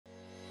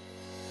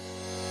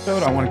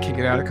I want to kick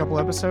it out a couple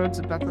episodes,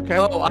 if that's okay.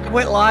 Oh, I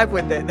went live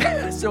with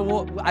it.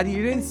 So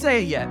you didn't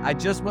say it yet. I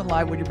just went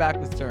live when your back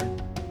was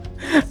turned.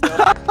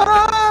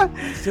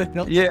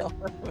 Yeah,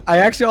 I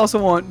actually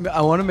also want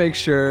to make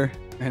sure,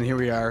 and here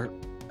we are.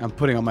 I'm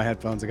putting on my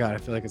headphones. God, I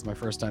feel like it's my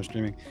first time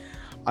streaming.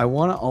 I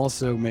want to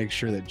also make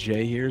sure that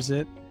Jay hears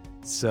it.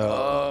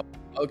 So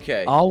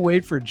okay. I'll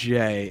wait for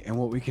Jay, and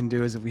what we can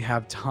do is if we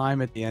have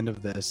time at the end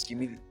of this,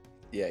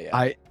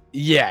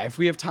 if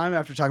we have time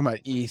after talking about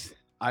ETH,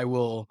 I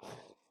will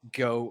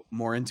go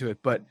more into it.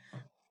 But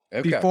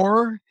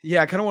before,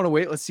 I kind of want to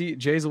wait. Let's see.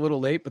 Jay's a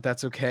little late, but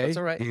that's okay. That's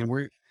all right. And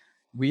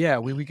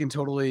we can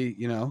totally,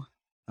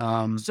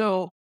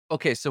 So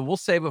we'll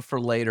save it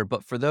for later,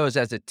 but for those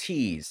as a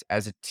tease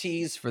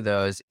for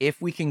those,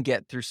 if we can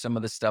get through some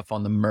of the stuff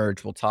on the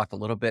merge, we'll talk a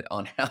little bit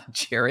on how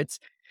Jarrett's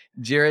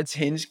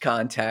Hinge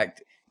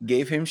contact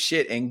gave him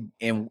shit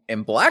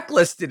and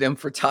blacklisted him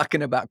for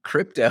talking about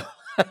crypto.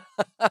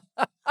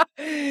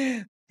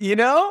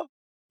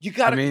 You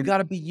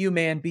gotta be you,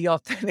 man. Be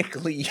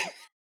authentically.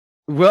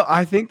 Well,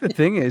 I think the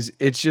thing is,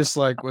 it's just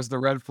like was the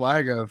red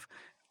flag of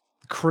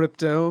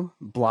crypto,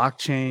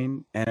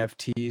 blockchain,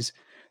 NFTs.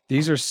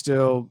 These are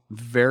still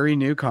very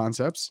new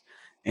concepts,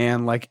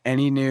 and like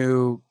any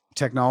new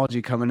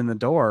technology coming in the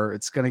door,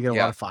 it's going to get a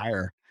lot of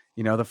fire.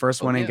 The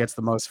first one gets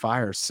the most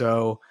fire.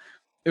 So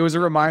it was a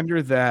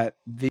reminder that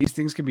these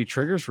things can be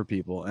triggers for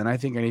people. And I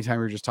think anytime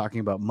you're just talking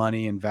about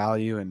money and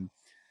value, and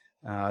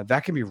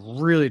that can be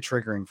really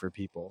triggering for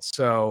people.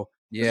 So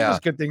these are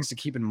just good things to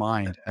keep in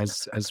mind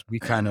as we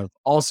kind of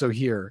also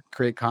here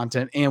create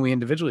content, and we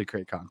individually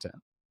create content.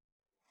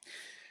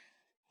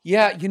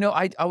 Yeah,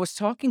 I was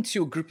talking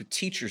to a group of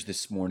teachers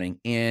this morning,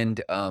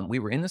 and we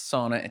were in the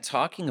sauna and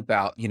talking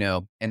about,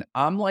 and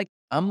I'm like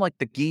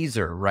the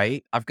geezer,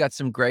 right? I've got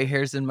some gray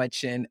hairs in my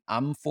chin.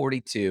 I'm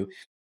 42,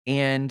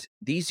 and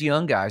these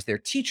young guys, they're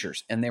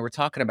teachers, and they were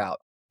talking about,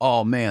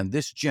 oh man,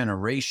 this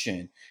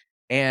generation,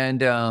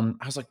 and I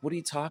was like, what are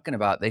you talking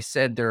about? They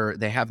said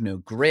they have no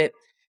grit,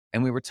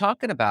 and we were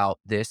talking about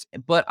this,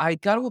 but I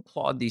got to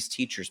applaud these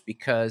teachers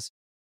because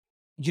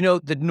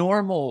the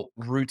normal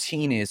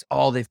routine is,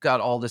 they've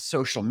got all this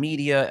social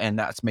media and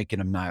that's making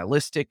them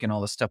nihilistic and all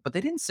this stuff. But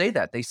they didn't say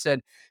that. They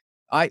said,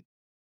 the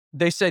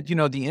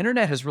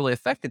internet has really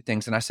affected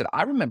things. And I said,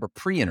 I remember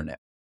pre-internet.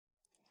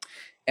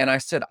 And I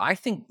said, I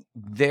think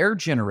their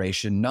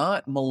generation,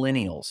 not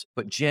millennials,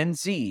 but Gen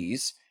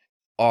Zs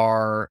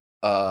are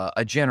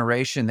a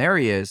generation. There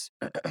he is.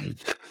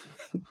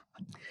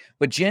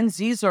 But Gen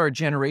Zs are a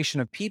generation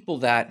of people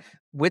that,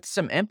 with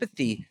some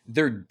empathy,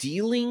 they're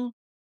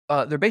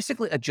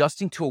basically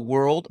adjusting to a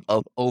world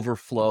of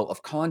overflow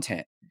of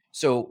content.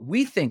 So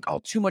we think,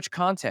 too much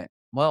content.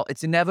 Well,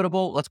 it's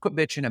inevitable. Let's quit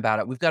bitching about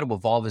it. We've got to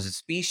evolve as a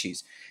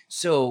species.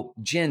 So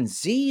Gen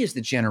Z is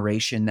the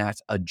generation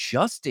that's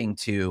adjusting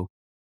to,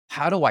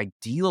 how do I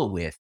deal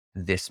with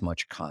this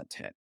much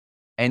content?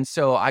 And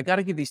so I got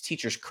to give these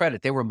teachers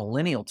credit. They were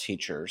millennial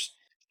teachers,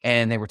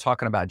 and they were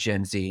talking about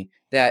Gen Z,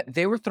 that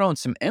they were throwing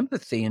some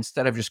empathy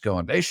instead of just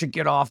going, they should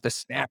get off the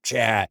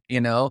Snapchat,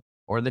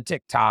 or the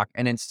TikTok,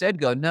 and instead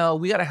go, no,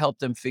 we got to help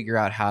them figure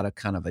out how to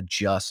kind of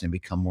adjust and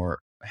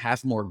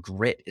have more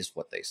grit, is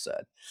what they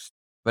said.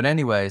 But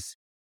anyways,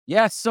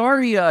 yeah,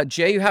 sorry,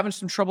 Jay, you're having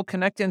some trouble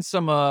connecting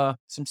some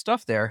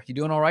stuff there. You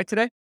doing all right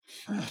today?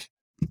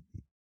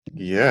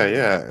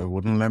 Yeah, it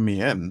wouldn't let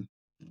me in.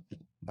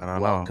 I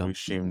don't know.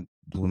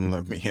 It wouldn't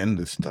let me in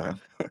this time.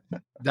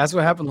 That's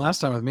what happened last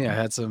time with me. I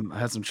had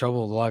some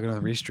trouble logging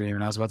on the restream,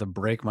 and I was about to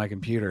break my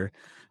computer.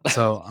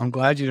 So I'm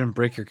glad you didn't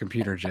break your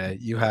computer, Jay.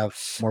 You have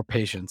more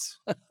patience.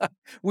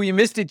 Well, you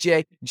missed it,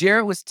 Jay.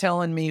 Jarrett was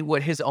telling me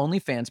what his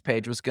OnlyFans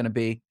page was going to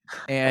be,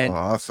 and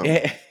awesome.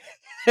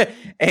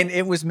 And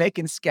it was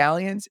making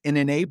scallions in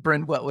an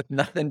apron, with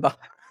nothing but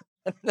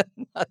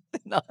nothing on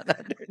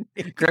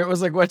underneath. Grant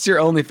was like, "What's your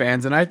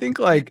OnlyFans?" And I think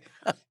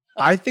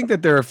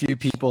that there are a few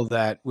people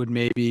that would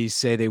maybe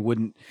say they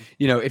wouldn't.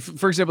 If,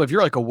 for example, if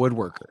you're like a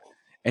woodworker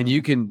and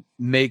you can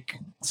make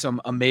some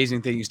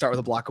amazing thing, you start with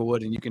a block of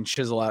wood and you can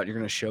chisel out, you're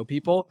going to show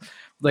people.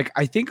 Like,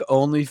 I think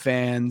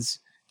OnlyFans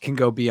can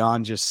go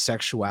beyond just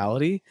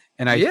sexuality.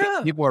 And I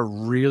think people are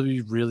really,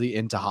 really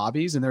into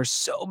hobbies. And there's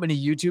so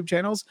many YouTube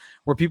channels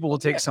where people will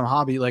take some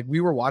hobby. Like,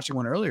 we were watching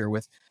one earlier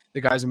with the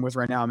guys I'm with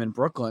right now. I'm in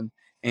Brooklyn,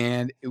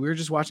 and we were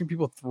just watching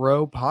people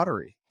throw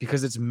pottery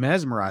because it's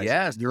mesmerizing.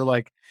 Yes. You're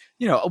like,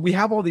 we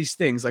have all these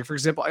things. Like, for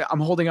example, I'm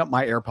holding up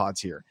my AirPods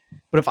here,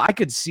 but if I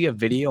could see a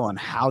video on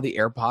how the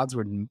AirPods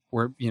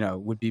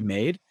would be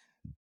made,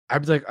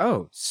 I'd be like,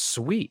 oh,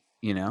 sweet.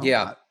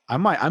 Yeah. I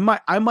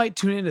might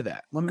tune into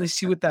that. Let me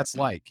see what that's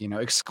like.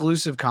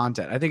 Exclusive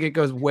content. I think it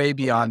goes way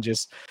beyond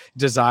just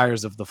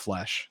desires of the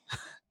flesh.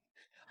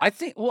 I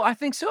think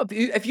so.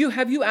 Have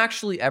you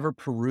actually ever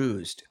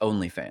perused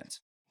OnlyFans?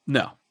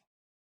 No.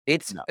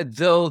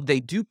 Though they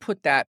do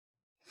put that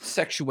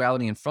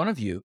sexuality in front of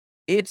you,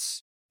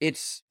 it's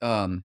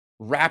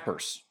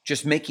rappers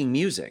just making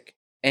music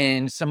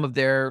and some of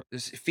their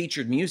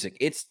featured music.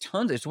 It's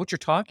tons. It's what you're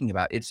talking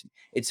about.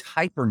 It's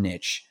hyper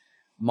niche,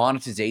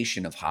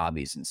 monetization of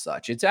hobbies and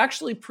such. It's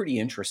actually pretty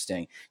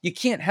interesting. You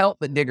can't help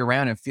but dig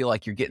around and feel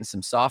like you're getting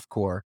some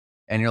softcore,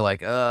 and you're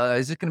like,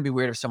 is it going to be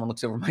weird if someone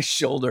looks over my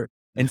shoulder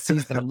and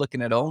sees that I'm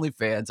looking at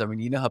OnlyFans? I mean,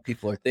 you know how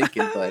people are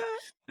thinking,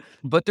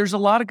 but there's a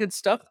lot of good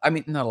stuff. I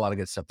mean, not a lot of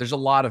good stuff. There's a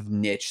lot of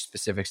niche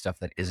specific stuff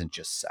that isn't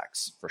just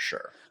sex, for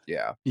sure.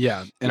 Yeah.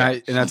 Yeah.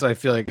 And Yeah. that's what I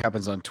feel like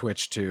happens on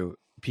Twitch too.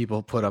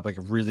 People put up like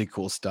really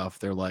cool stuff.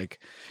 They're like,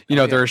 Oh,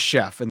 yeah. they're a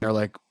chef and they're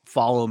like,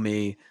 follow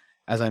me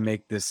as I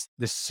make this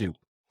soup.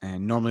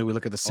 And normally we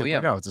look at the soup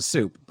like, oh, it's a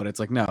soup, but it's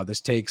like, no,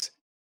 this takes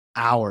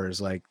hours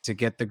like to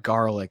get the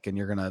garlic, and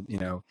you're gonna,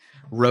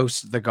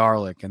 roast the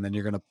garlic, and then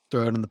you're gonna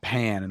throw it in the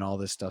pan and all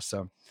this stuff.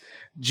 So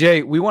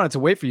Jay, we wanted to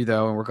wait for you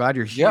though, and we're glad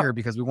you're here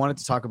because we wanted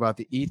to talk about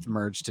the ETH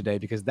merge today,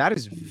 because that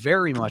is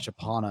very much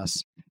upon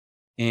us.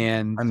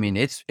 And I mean,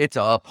 it's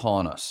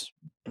upon us.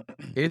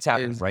 It's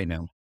happening right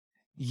now.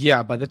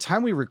 Yeah, by the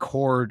time we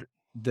record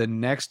the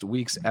next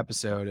week's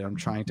episode, and I'm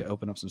trying to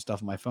open up some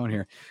stuff on my phone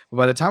here, but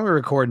by the time we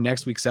record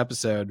next week's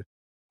episode,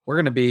 we're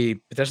going to be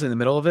potentially in the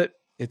middle of it.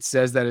 It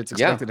says that it's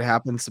expected to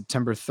happen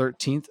September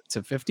 13th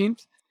to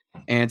 15th,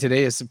 and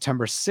today is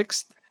September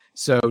 6th.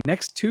 So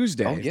next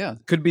Tuesday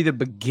could be the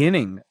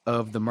beginning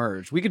of the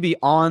merge. We could be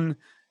on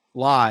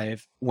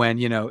live when,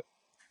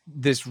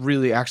 this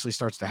really actually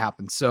starts to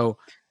happen. So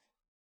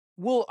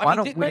well, I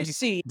mean, didn't we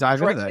see,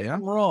 dive into that? Yeah,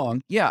 I'm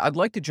wrong. Yeah, I'd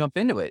like to jump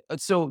into it.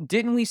 So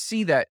didn't we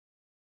see that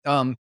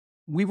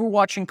we were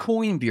watching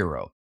Coin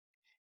Bureau,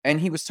 and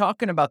he was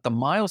talking about the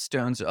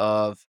milestones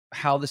of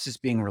how this is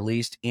being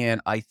released.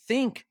 And I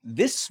think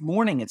this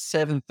morning at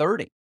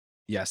 7:30,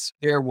 yes,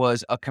 there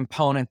was a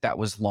component that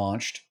was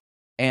launched,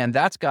 and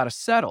that's got to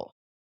settle.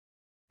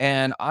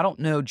 And I don't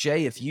know,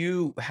 Jay, if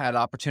you had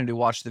opportunity to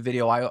watch the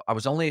video. I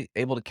was only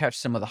able to catch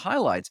some of the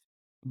highlights,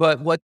 but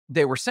what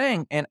they were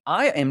saying, and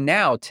I am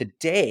now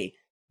today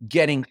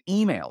getting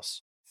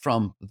emails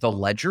from the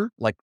Ledger,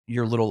 like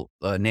your little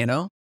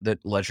Nano, the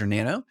Ledger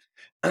Nano,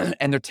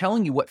 and they're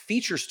telling you what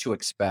features to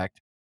expect.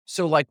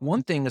 So like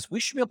one thing is we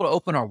should be able to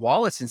open our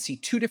wallets and see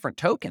 2 different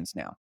tokens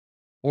now,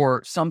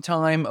 or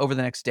sometime over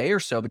the next day or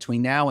so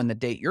between now and the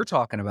date you're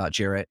talking about,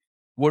 Jarrett,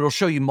 where it'll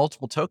show you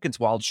multiple tokens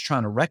while it's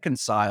trying to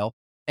reconcile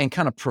and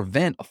kind of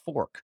prevent a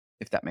fork,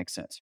 if that makes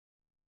sense.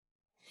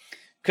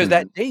 Because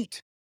that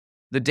date,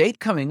 the date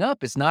coming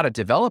up is not a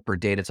developer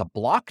date, it's a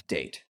block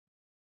date,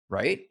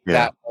 right? Yeah.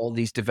 That all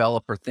these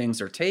developer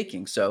things are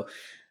taking. So,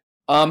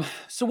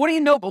 so what do you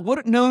know? But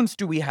what knowns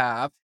do we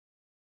have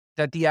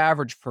that the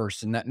average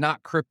person, that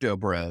not crypto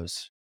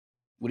bros,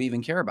 would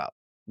even care about?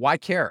 Why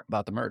care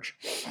about the merge?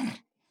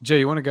 Jay,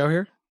 you want to go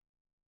here?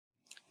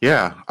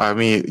 Yeah, I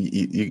mean,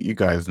 you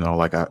guys know,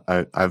 like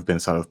I've been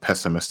sort of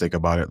pessimistic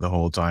about it the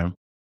whole time.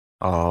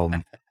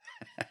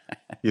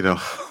 You know,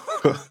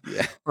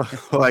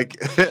 like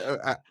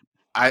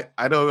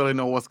I don't really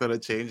know what's gonna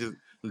change.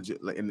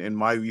 In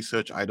my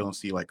research, I don't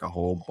see like a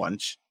whole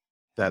bunch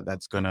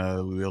that's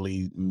gonna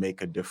really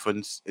make a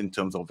difference in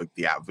terms of like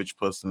the average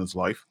person's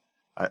life.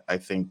 I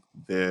think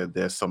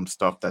there's some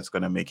stuff that's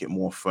gonna make it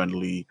more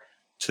friendly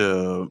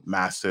to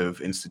massive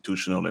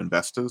institutional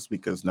investors,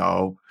 because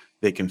now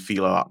they can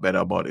feel a lot better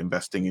about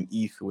investing in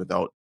ETH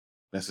without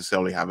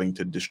necessarily having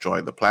to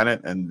destroy the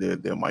planet. And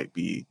there might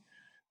be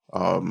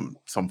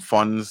some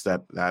funds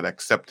that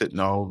accept it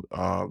now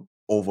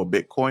over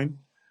Bitcoin.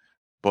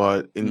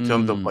 But in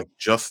terms of like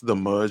just the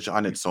merge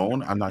on its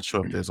own, I'm not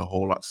sure if there's a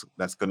whole lot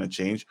that's going to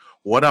change.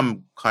 What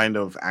I'm kind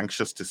of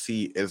anxious to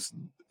see is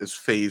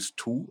phase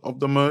 2 of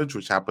the merge,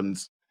 which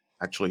happens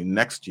actually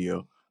next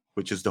year,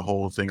 which is the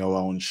whole thing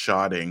around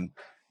sharding,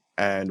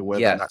 and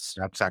whether or not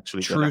that's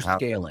actually true going to have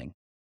scaling.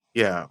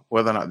 Yeah,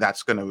 whether or not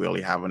that's going to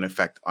really have an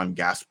effect on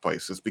gas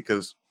prices,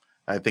 because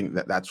I think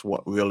that's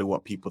what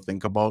people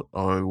think about,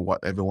 or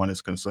what everyone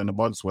is concerned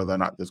about, is whether or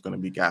not there's going to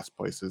be gas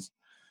prices.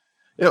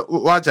 Yeah,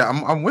 Roger,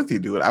 I'm with you,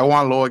 dude. I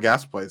want lower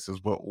gas prices,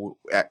 but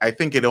I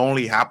think it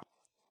only happens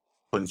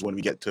when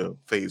we get to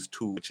phase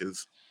 2, which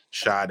is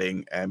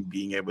sharding and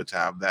being able to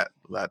have that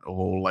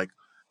whole like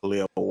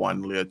layer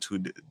 1, layer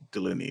 2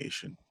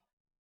 delineation.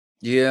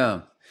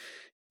 Yeah.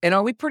 And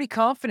are we pretty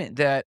confident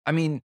that, I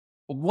mean,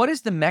 what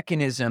is the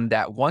mechanism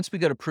that once we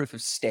go to proof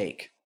of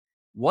stake,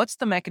 what's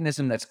the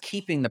mechanism that's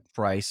keeping the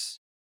price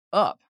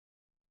up?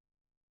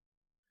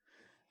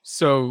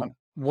 So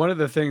one of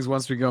the things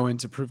once we go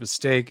into proof of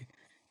stake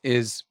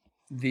is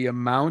the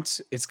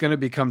amount, it's going to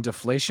become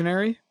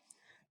deflationary.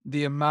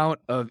 The amount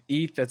of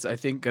ETH that's, I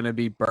think, going to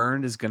be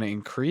burned is going to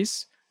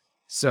increase.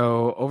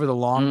 So over the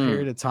long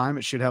period of time,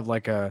 it should have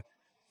like a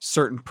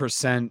certain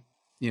percent,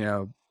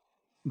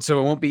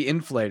 so it won't be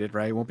inflated,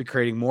 right? It won't be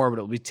creating more, but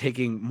it'll be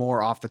taking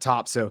more off the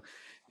top. So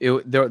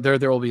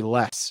there will be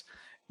less.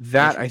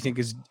 That I think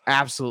is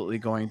absolutely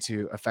going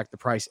to affect the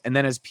price. And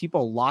then as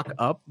people lock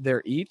up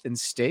their ETH and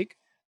stake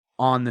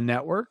on the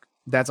network,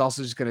 that's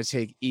also just going to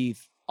take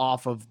ETH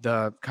off of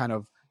the kind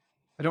of,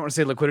 I don't want to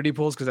say liquidity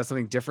pools because that's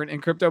something different in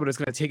crypto, but it's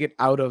going to take it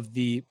out of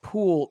the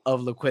pool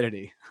of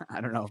liquidity.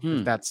 I don't know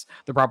if that's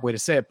the proper way to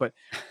say it, but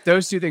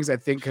those 2 things I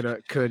think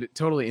could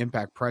totally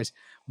impact price.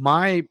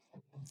 My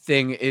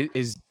thing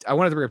is I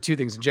wanted to bring up two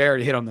things, and Jay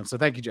already hit on them. So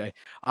thank you, Jay.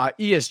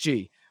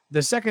 ESG.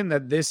 The second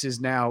that this is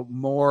now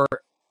more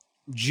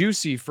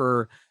juicy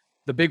for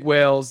the big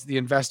whales, the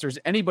investors,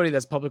 anybody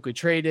that's publicly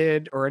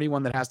traded, or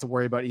anyone that has to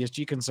worry about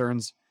ESG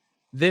concerns,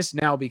 this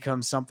now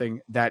becomes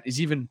something that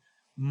is even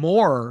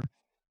more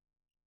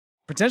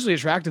potentially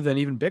attractive than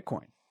even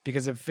Bitcoin,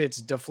 because if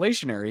it's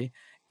deflationary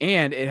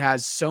and it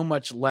has so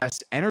much less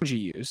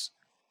energy use,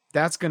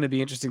 that's going to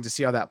be interesting to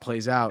see how that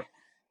plays out.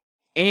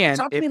 And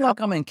talk to me like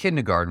I'm in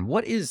kindergarten.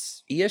 What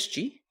is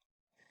ESG?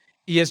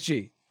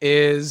 ESG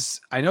is,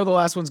 I know the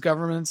last one's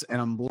governments,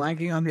 and I'm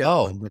blanking on the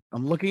other one, but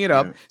I'm looking it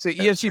up. Yeah. So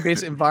ESG,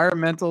 based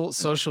environmental,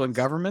 social, and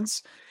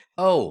governments.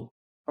 Oh,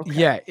 okay.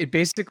 Yeah, it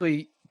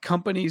basically,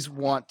 companies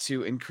want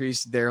to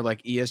increase their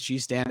like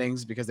ESG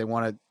standings because they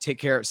want to take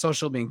care of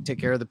social, being take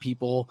care of the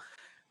people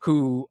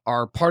who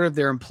are part of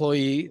their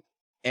employee,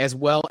 as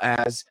well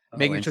as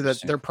making sure that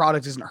interesting. their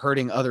product isn't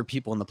hurting other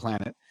people on the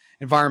planet.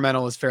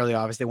 Environmental is fairly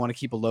obvious. They want to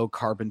keep a low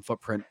carbon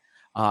footprint.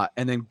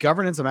 And then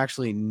governance, I'm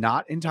actually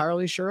not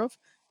entirely sure of,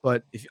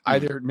 but if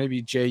either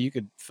maybe Jay, you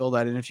could fill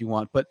that in if you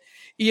want. But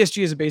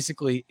ESG is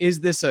basically, is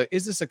this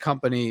a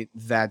company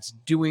that's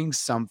doing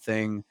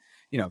something,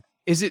 you know,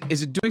 is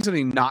it doing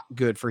something not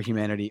good for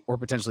humanity or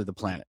potentially the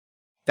planet?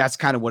 That's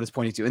kind of what it's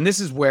pointing to. And this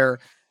is where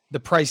the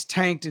price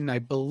tanked in, I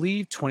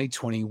believe,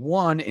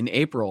 2021 in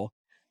April,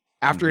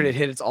 after it had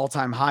hit its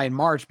all-time high in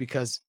March,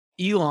 because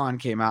Elon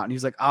came out and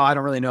he's like, oh, I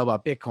don't really know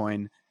about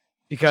Bitcoin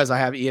because I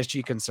have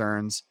ESG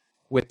concerns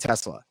with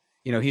Tesla.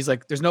 You know, he's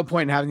like, there's no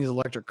point in having these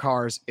electric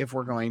cars if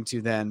we're going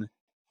to then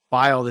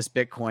buy all this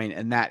Bitcoin,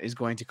 and that is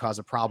going to cause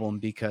a problem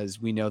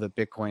because we know that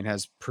Bitcoin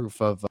has proof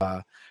of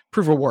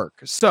work.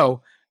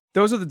 So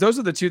those are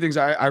the two things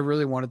I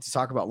really wanted to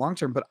talk about long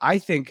term. But I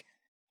think,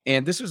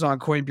 and this was on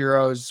Coin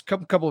Bureau's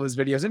couple of his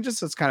videos, and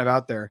just it's kind of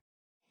out there,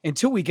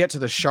 until we get to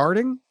the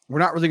sharding, we're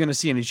not really going to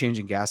see any change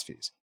in gas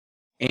fees.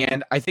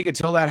 And I think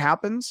until that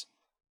happens,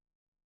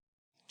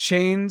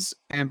 chains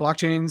and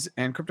blockchains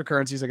and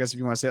cryptocurrencies, I guess if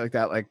you want to say it like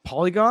that, like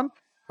Polygon,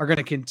 are going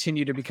to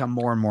continue to become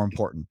more and more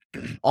important.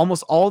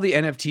 Almost all the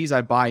NFTs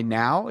I buy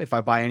now, if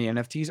I buy any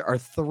NFTs, are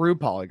through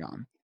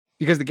Polygon,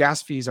 because the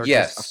gas fees are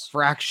just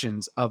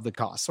fractions of the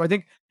cost. So I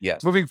think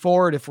moving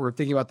forward, if we're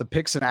thinking about the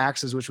picks and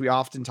axes, which we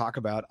often talk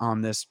about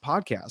on this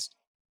podcast,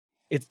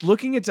 it's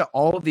looking into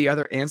all of the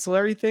other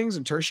ancillary things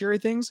and tertiary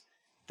things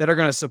that are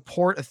going to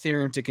support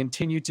Ethereum to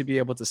continue to be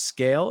able to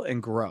scale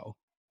and grow.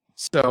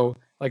 So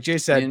like Jay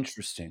said,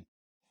 interesting.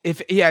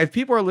 If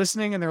people are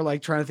listening and they're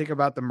like trying to think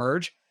about the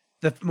merge,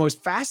 the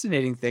most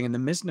fascinating thing and the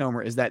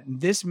misnomer is that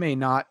this may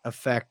not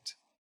affect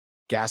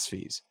gas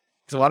fees.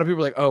 Because a lot of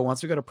people are like, oh,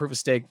 once we go to proof of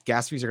stake,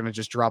 gas fees are going to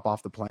just drop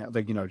off the plan,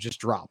 like, you know, just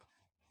drop.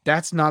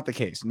 That's not the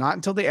case. Not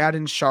until they add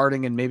in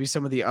sharding and maybe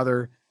some of the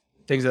other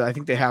things that I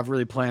think they have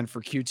really planned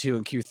for Q2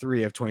 and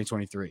Q3 of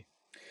 2023.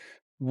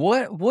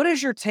 What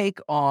is your take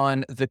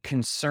on the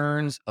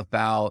concerns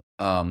about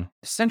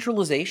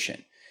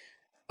centralization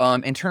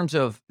in terms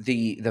of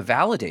the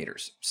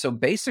validators? So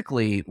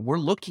basically, we're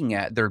looking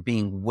at there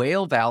being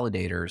whale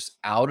validators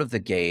out of the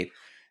gate.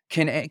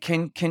 Can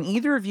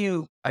either of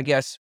you, I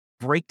guess,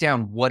 break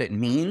down what it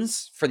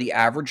means for the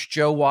average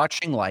Joe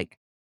watching, like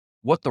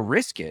what the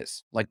risk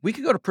is? Like, we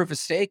could go to proof of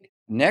stake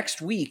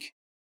next week,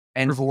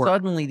 and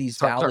suddenly these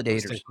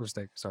validators. Proof of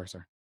stake. Sorry.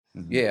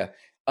 Yeah.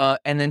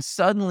 And then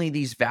suddenly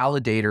these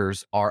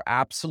validators are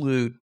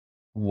absolute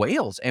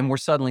whales, and we're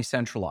suddenly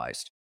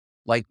centralized.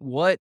 Like,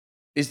 what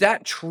is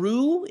that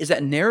true? Is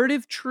that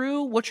narrative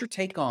true? What's your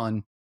take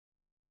on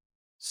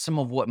some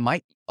of what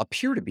might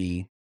appear to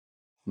be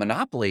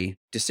monopoly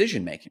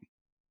decision making?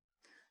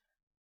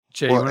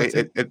 Jay, well,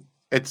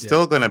 it's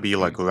still going to be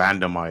like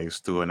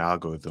randomized through an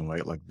algorithm,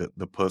 right? Like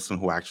the person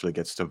who actually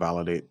gets to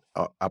validate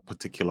a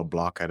particular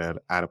block at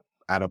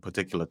a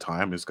particular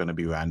time is going to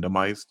be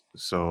randomized.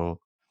 So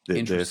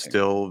there's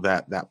still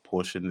that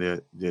portion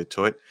there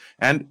to it.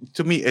 And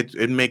to me,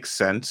 it makes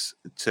sense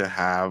to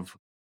have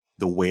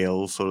the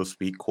whales, so to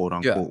speak, quote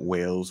unquote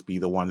whales, be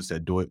the ones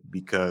that do it,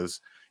 because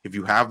if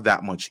you have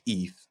that much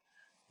ETH,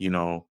 you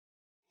know,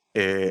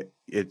 it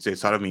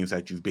sort of means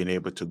that you've been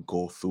able to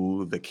go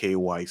through the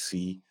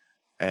KYC,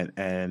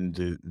 and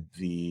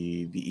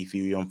the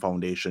Ethereum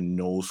Foundation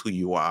knows who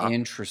you are.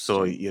 Interesting.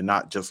 So you're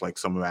not just like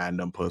some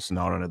random person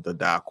out on the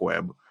dark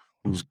web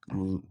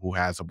who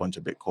has a bunch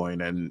of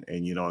Bitcoin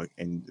and you know,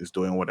 and is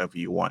doing whatever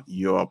you want.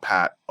 You're a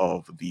part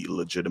of the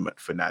legitimate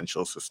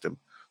financial system.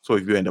 So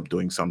if you end up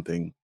doing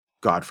something,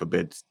 God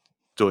forbid,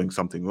 doing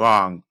something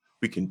wrong,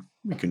 we can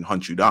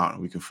hunt you down.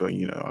 We can,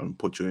 you know, and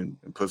put you in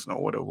prison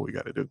or whatever we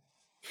got to do.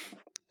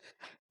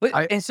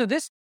 But and so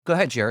this, go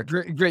ahead, Jared.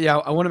 Great. Yeah,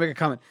 I want to make a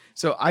comment.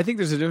 So I think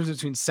there's a difference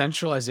between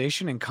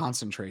centralization and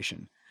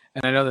concentration.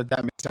 And I know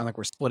that may sound like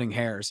we're splitting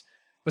hairs,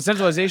 but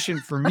centralization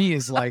for me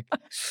is like,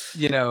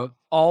 you know,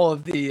 all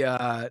the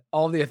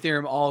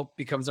Ethereum all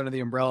becomes under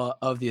the umbrella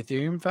of the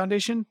Ethereum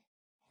Foundation,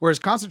 whereas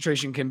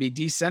concentration can be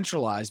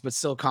decentralized but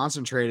still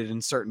concentrated in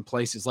certain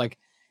places. Like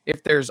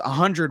if there's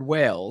 100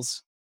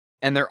 whales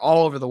and they're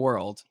all over the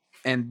world,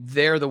 and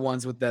they're the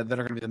ones with that are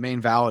going to be the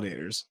main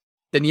validators,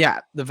 then yeah,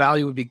 the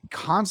value would be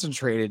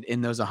concentrated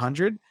in those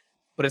 100.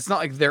 But it's not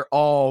like they're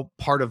all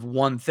part of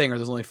one thing, or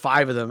there's only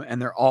 5 of them,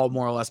 and they're all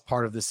more or less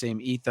part of the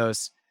same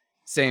ethos,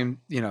 same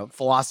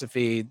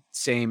philosophy,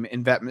 same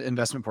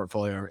investment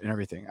portfolio, and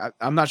everything.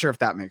 I'm not sure if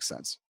that makes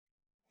sense.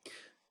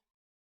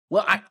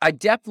 Well, I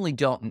definitely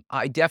don't.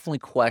 I definitely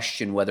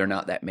question whether or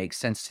not that makes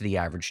sense to the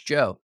average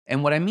Joe.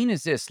 And what I mean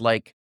is this,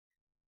 like,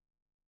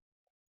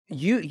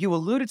 you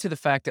alluded to the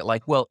fact that,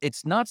 like, well,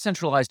 it's not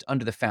centralized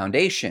under the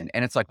foundation.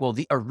 And it's like, well,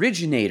 the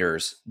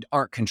originators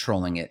aren't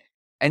controlling it.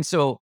 And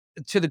so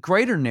to the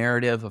greater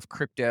narrative of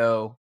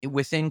crypto,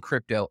 within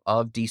crypto,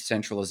 of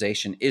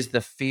decentralization, is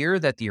the fear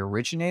that the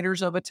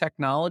originators of a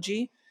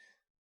technology,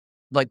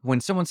 like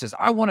when someone says,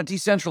 I want it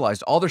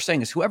decentralized, all they're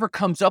saying is whoever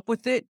comes up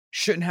with it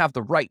shouldn't have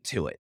the right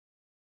to it.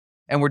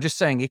 And we're just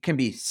saying it can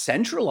be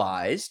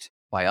centralized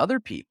by other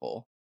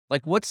people.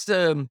 Like, what's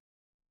the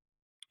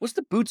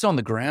boots on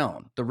the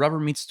ground, the rubber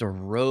meets the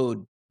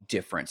road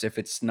difference if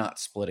it's not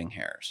splitting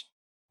hairs?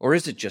 Or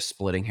is it just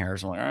splitting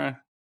hairs? I'm like,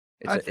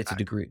 it's a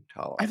degree of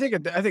tolerance. I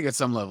think at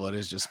some level it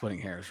is just splitting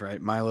hairs,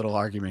 right? My little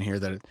argument here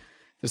that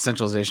the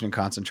centralization and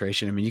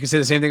concentration. I mean, you can say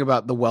the same thing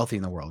about the wealthy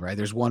in the world, right?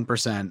 There's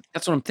 1%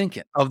 That's what I'm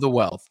thinking. of the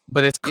wealth,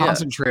 but it's Yeah.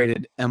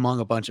 concentrated among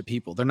a bunch of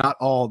people. They're not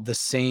all the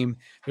same.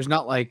 There's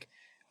not like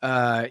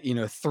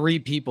 3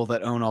 people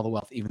that own all the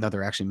wealth, even though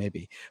there actually may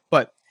be.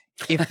 But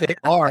if they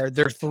are,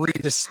 they're 3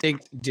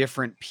 distinct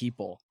different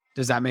people.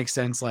 Does that make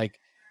sense? Like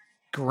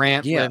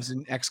Grant Yeah. lives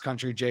in X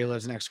country, Jay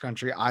lives in X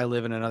country, I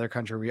live in another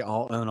country. We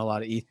all own a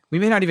lot of ETH. We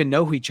may not even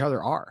know who each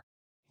other are,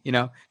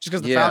 just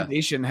because the Yeah.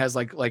 foundation has,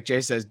 like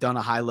Jay says, done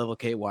a high level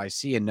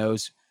KYC and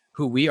knows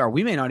who we are.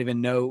 We may not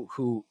even know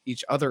who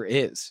each other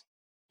is.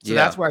 So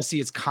that's where I see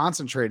it's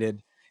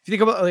concentrated. If you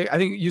think about, I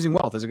think using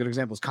wealth is a good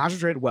example. It's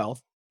concentrated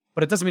wealth,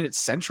 but it doesn't mean it's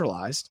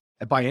centralized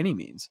by any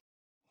means.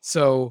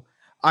 So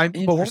but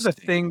one of the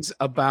Interesting. things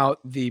about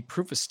the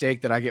proof of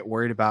stake that I get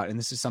worried about, and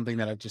this is something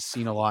that I've just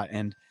seen a lot,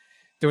 and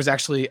there was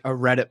actually a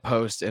Reddit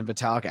post and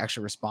Vitalik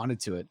actually responded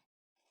to it,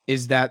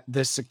 is that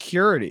the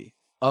security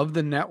of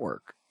the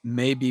network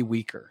may be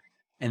weaker.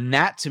 And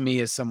that to me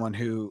is someone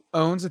who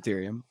owns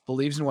Ethereum,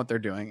 believes in what they're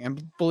doing,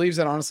 and believes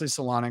that honestly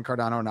Solana and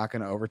Cardano are not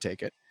going to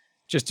overtake it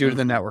just due to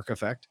the network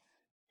effect.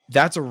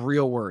 That's a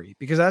real worry,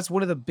 because that's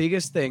one of the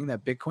biggest thing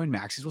that Bitcoin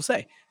maxis will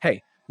say.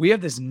 Hey, we have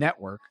this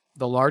network,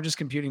 the largest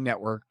computing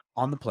network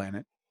on the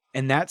planet,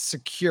 and that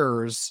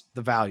secures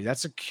the value. That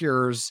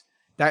secures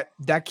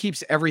that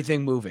keeps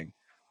everything moving,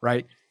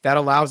 right? That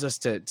allows us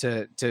to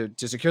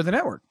secure the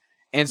network.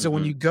 And so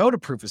when you go to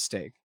proof of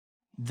stake,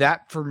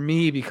 that for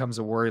me becomes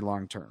a worry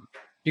long term,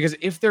 because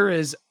if there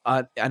is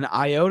an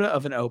iota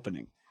of an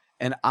opening,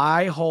 an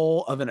eye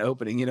hole of an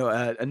opening,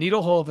 a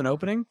needle hole of an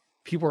opening,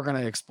 people are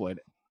going to exploit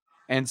it.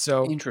 And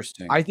so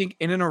Interesting. I think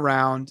in and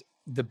around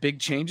the big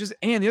changes,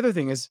 and the other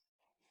thing is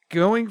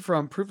going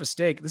from proof of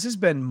stake, this has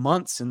been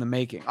months in the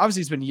making.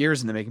 Obviously, it's been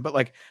years in the making, but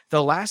like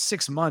the last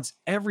 6 months,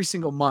 every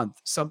single month,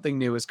 something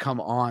new has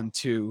come on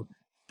to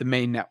the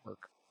main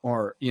network,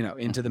 or,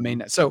 into the main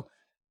net. So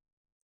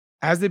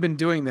as they've been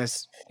doing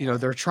this,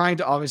 they're trying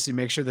to obviously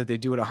make sure that they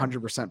do it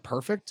 100%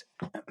 perfect.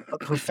 But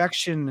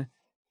perfection,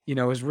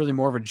 is really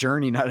more of a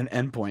journey, not an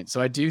endpoint.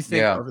 So I do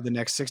think over the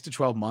next 6 to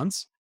 12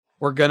 months,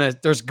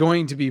 there's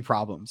going to be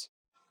problems,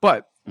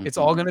 but it's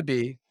all going to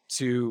be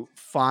to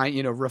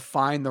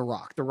refine the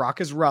rock. The rock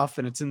is rough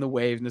and it's in the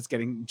waves and it's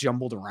getting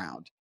jumbled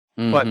around.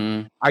 But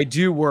I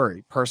do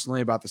worry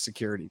personally about the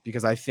security,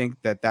 because I think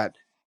that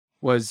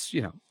was,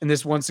 and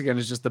this once again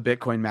is just the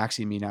Bitcoin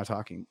maxi me now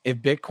talking. If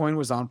Bitcoin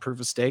was on proof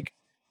of stake,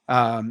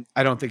 I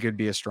don't think it'd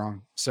be as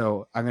strong.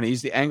 So I'm going to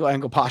use the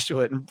angle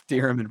postulate and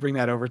theorem and bring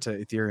that over to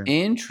Ethereum.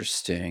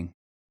 Interesting.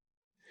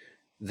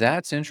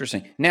 That's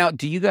interesting. Now,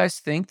 do you guys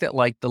think that,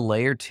 like, the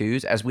layer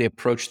 2s, as we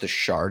approach the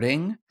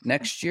sharding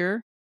next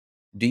year,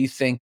 do you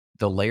think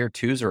the layer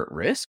 2s are at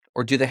risk,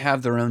 or do they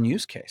have their own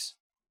use case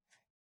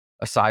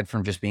aside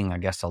from just being, I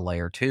guess, a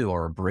layer 2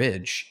 or a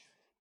bridge?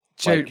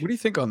 Jay, what do you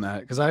think on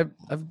that? Because I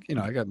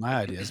got my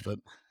ideas, but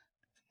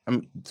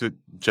to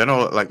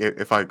general, like,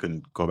 if I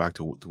can go back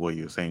to what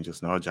you were saying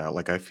just now, Jai,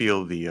 like, I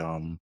feel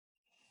there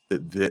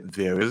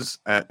is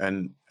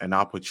an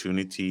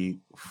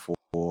opportunity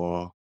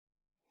for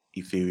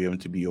Ethereum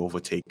to be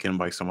overtaken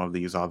by some of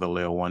these other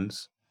layer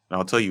 1s. And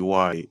I'll tell you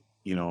why.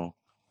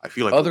 I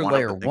feel like other one of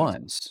layer the things-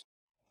 1s.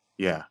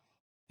 Yeah.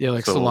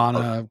 like So,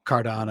 Solana,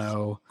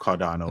 Cardano,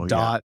 Cardano,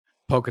 Dot,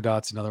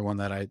 Polkadot's another one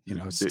that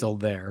is still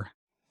there.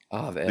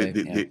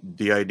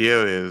 The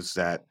idea is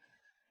that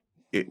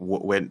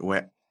when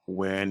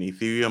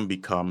Ethereum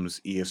becomes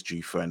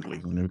ESG friendly,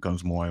 when it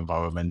becomes more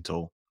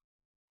environmental,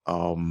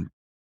 a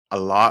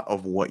lot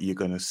of what you're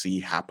going to see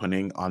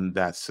happening on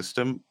that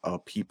system are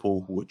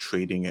people who are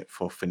trading it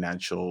for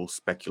financial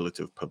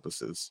speculative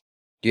purposes.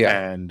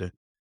 And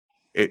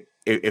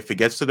if it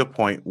gets to the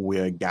point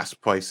where gas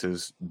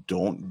prices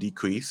don't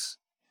decrease,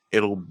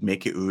 it'll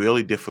make it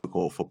really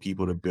difficult for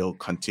people to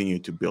continue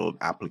to build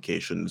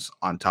applications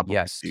on top of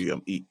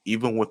Ethereum,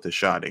 even with the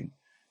sharding.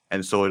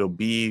 And so it'll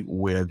be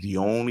where the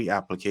only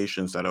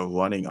applications that are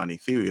running on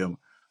Ethereum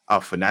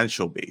a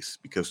financial base,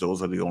 because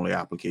those are the only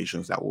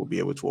applications that will be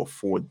able to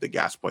afford the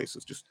gas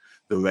prices, just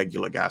the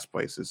regular gas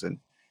prices, and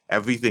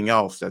everything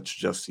else that's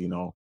just,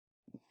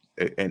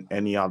 and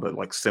any other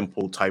like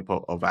simple type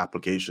of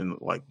application,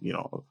 like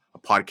a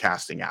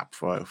podcasting app,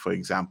 for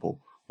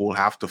example, will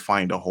have to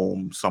find a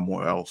home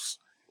somewhere else.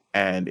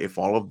 And if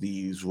all of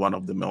these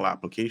run-of-the-mill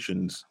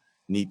applications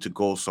need to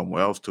go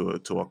somewhere else to a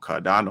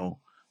Cardano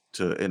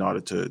in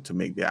order to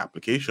make their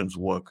applications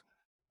work,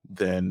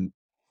 then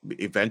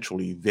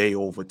eventually they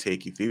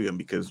overtake Ethereum,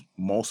 because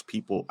most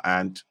people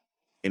aren't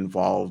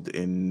involved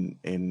in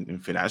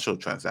financial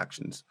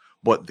transactions.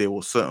 But there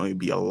will certainly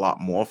be a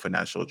lot more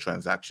financial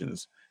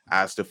transactions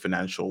as the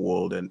financial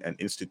world and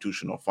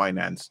institutional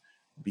finance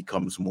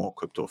becomes more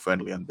crypto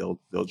friendly, and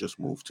they'll just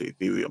move to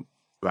Ethereum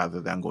rather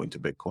than going to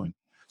Bitcoin.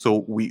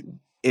 So we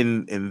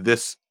in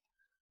this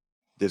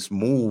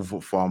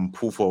move from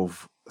proof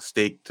of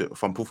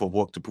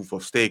work to proof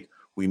of stake,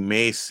 we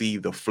may see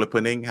the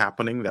flippening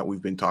happening that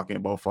we've been talking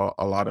about for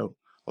a lot of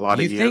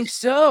You years. think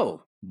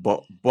so?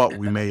 But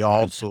we may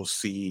also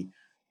see,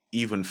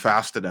 even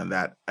faster than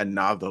that,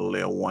 another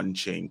layer one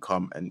chain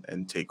come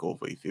and take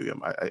over Ethereum.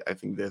 I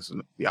think there's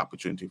the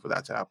opportunity for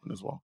that to happen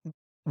as well.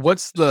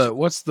 What's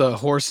the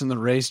horse in the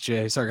race,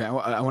 Jay? Sorry, I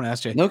want to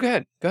ask Jay. No, go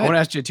ahead. I want to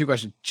ask Jay two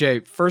questions.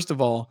 Jay, first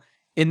of all,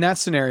 in that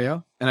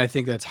scenario, and I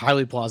think that's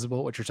highly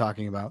plausible what you're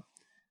talking about,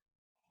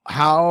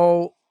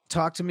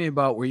 talk to me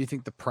about where you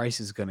think the price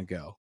is going to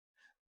go.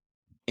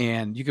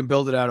 And you can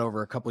build it out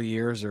over a couple of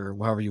years or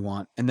however you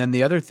want. And then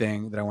the other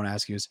thing that I want to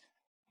ask you is,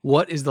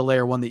 what is the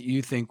layer one that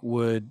you think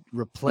would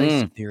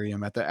replace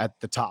Ethereum at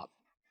the top?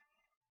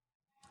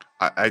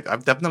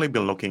 I've definitely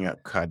been looking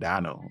at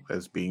Cardano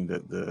as being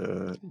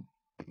the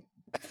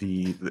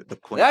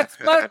That's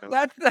what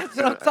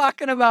I'm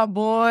talking about,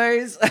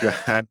 boys.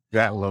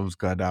 Grant loves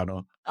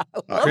Cardano. I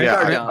love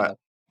Cardano.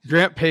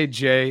 Grant paid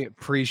Jay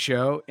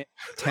pre-show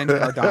 10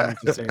 Cardano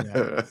to say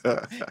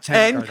that.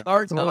 10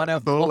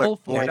 Cardano, full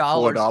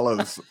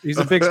 $4. He's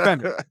a big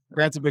spender.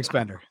 Grant's a big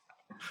spender.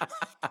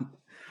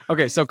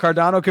 Okay, so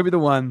Cardano could be the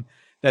one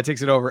that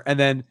takes it over. And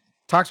then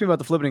talk to me about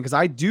the flippening, because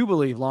I do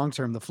believe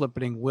long-term the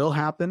flippening will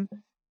happen,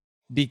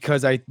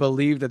 because I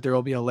believe that there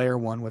will be a layer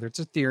one, whether it's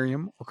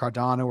Ethereum or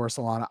Cardano or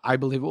Solana. I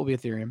believe it will be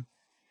Ethereum.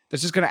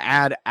 That's just going to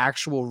add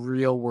actual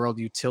real-world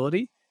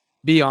utility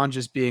beyond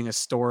just being a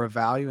store of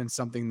value and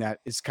something that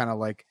is kind of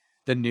like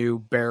the new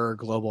bearer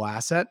global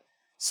asset.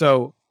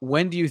 So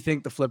when do you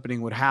think the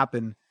flippening would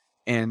happen?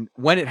 And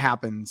when it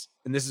happens,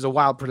 and this is a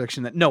wild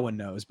prediction that no one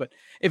knows, but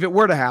if it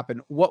were to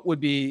happen, what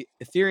would be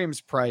Ethereum's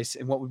price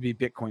and what would be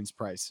Bitcoin's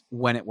price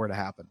when it were to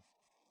happen?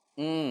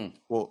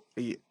 Well,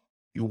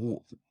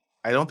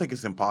 I don't think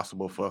it's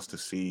impossible for us to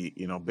see,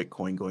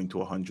 Bitcoin going to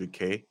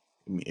 100K.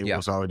 I mean, it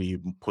was already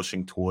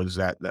pushing towards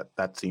that.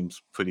 That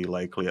seems pretty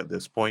likely at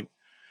this point.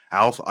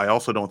 I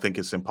also don't think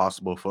it's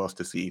impossible for us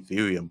to see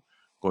Ethereum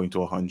going to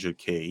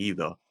 100K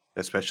either,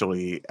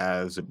 especially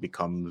as it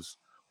becomes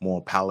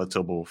more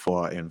palatable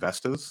for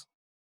investors.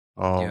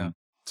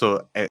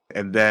 So,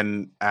 and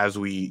then as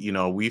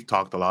we've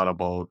talked a lot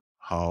about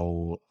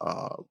how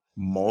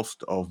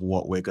most of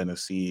what we're going to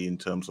see in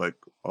terms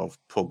of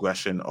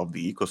progression of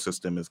the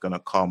ecosystem is going to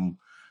come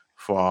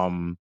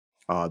from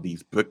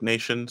these BRIC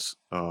nations,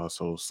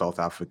 so South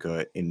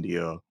Africa,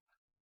 India,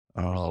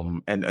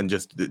 and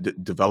just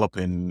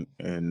developing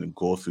and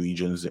growth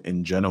regions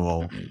in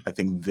general. I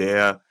think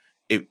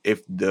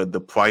if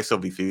the price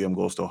of Ethereum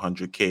goes to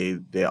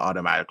 100K, they're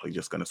automatically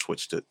just going to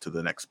switch to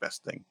the next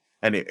best thing.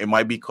 And it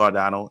might be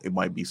Cardano, it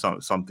might be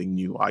something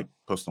new. I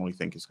personally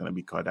think it's going to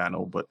be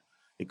Cardano, but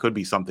it could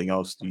be something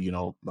else.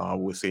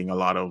 We're seeing a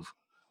lot of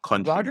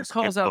countries. Roger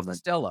calls out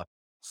Stella.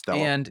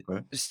 And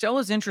okay.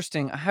 Stella's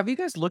interesting. Have you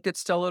guys looked at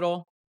Stella at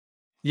all?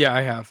 Yeah,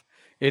 I have.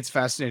 It's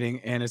fascinating,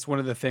 and it's one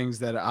of the things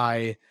that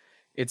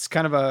it's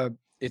kind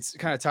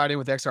of tied in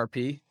with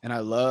XRP, and I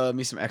love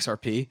me some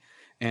XRP.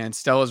 And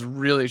Stella's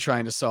really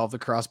trying to solve the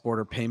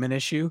cross-border payment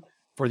issue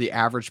for the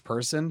average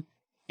person.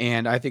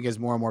 And I think as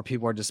more and more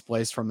people are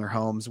displaced from their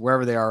homes,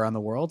 wherever they are around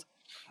the world,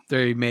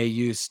 they may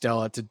use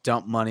Stella to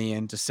dump money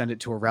and to send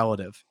it to a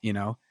relative, Say,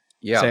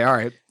 all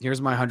right,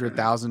 here's my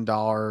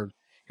 $100,000.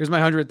 Here's my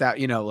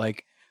 100,000,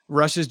 like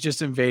Russia's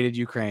just invaded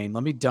Ukraine.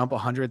 Let me dump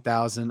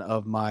 100,000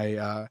 of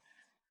my,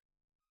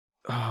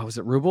 was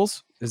it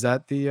rubles? Is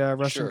that the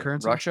Russian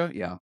currency? Russia,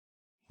 yeah.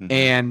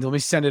 And let me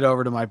send it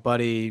over to my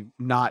buddy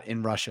not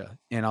in Russia,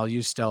 and I'll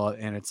use Stella,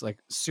 and it's like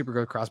super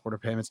good cross-border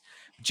payments.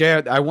 Jay,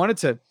 I wanted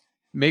to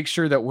make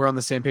sure that we're on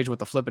the same page with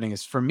the flipping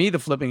is. For me, the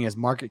flipping is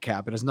market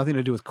cap. It has nothing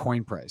to do with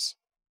coin price.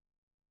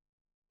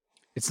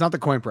 It's not the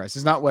coin price.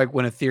 It's not like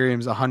when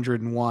Ethereum's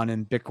 101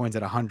 and Bitcoin's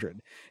at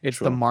 100. It's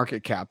the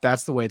market cap.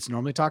 That's the way it's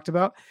normally talked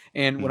about.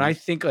 And when I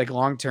think like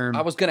long-term,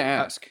 I was going to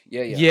ask.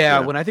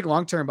 When I think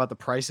long-term about the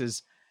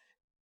prices,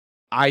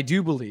 I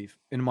do believe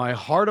in my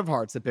heart of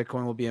hearts that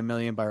Bitcoin will be $1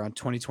 million by around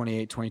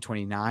 2028,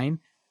 2029,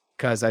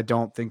 because I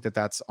don't think that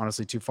that's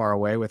honestly too far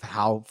away with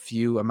how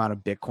few amount of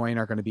Bitcoin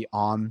are going to be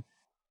on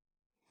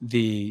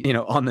the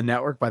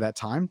network by that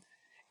time.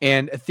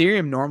 And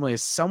Ethereum normally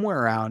is somewhere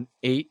around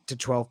 8 to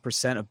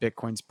 12% of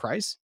Bitcoin's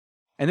price.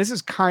 And this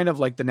is kind of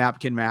like the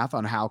napkin math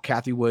on how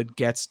Kathy Wood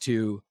gets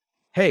to,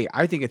 hey,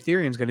 I think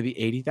Ethereum is going to be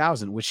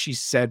 80,000, which she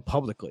said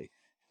publicly.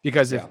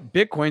 Because if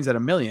Bitcoin's at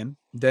 1 million,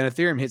 then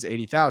Ethereum hits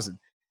 80,000.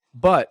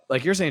 But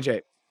like you're saying,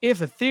 Jay, if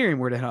Ethereum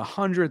were to hit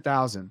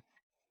 100,000,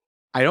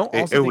 I don't also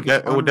think it's it would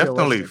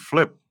definitely unrealistic.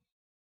 flip.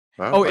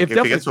 Huh? Oh, Like if if it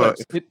definitely gets to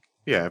flips.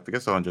 if it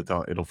gets to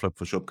 100,000, it'll flip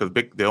for sure. Because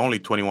there are only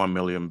 21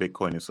 million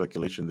Bitcoin in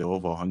circulation. There are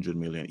over 100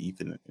 million ETH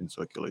in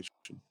circulation.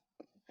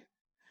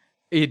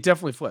 It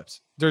definitely flips.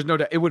 There's no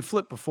doubt. It would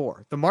flip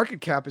before. The market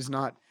cap is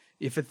not.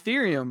 If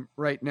Ethereum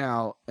right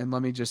now, and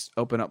let me just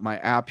open up my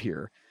app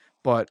here,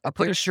 but I'm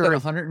pretty sure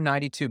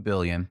 192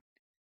 billion.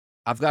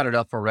 I've got it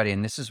up already,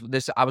 and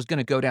this. I was going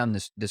to go down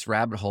this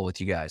rabbit hole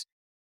with you guys.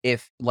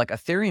 If like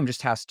Ethereum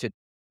just has to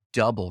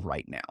double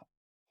right now,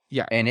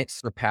 yeah, and it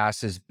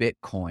surpasses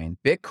Bitcoin.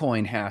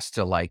 Bitcoin has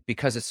to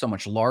because it's so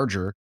much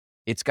larger,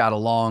 it's got a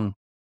long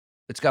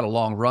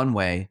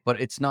runway, but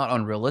it's not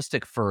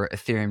unrealistic for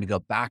Ethereum to go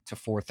back to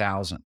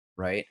 4,000,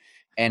 right?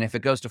 And if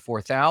it goes to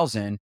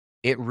 4,000,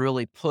 it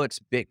really puts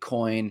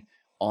Bitcoin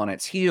on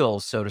its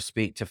heels, so to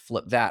speak, to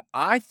flip that.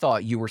 I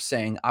thought you were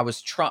saying I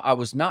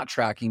was not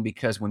tracking,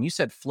 because when you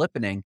said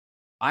flippening,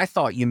 I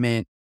thought you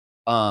meant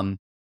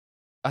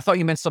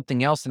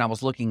something else, and I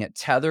was looking at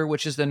Tether,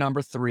 which is the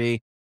number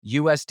 3,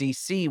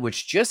 USDC,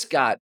 which just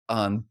got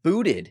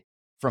booted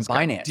from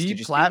Binance. Did you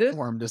see this?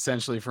 Deplatformed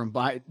essentially from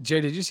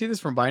Jay, did you see this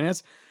from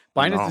Binance?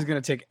 Binance is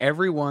going to take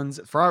everyone's,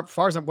 far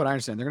as what I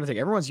understand, they're going to take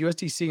everyone's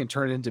USDC and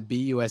turn it into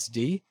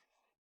BUSD,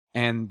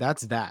 and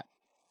that's that.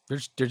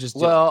 They're just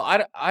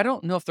I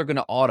don't know if they're going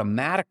to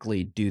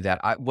automatically do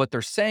that. What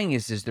they're saying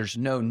is there's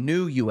no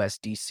new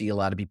USDC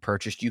allowed to be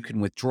purchased. You can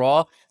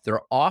withdraw.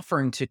 They're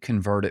offering to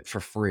convert it for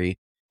free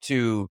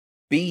to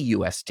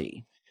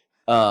BUSD,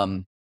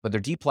 but they're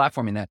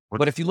deplatforming that.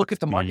 But if you look at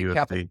the market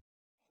cap,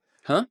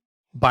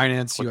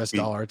 Binance US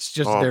dollar. It's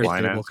just their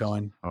stable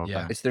coin. Okay.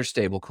 Yeah, it's their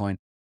stable coin.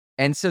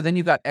 And so then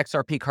you've got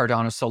XRP,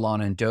 Cardano,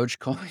 Solana, and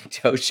Dogecoin.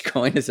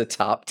 Dogecoin is a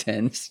top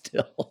 10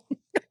 still.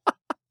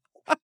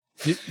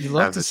 You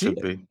love to see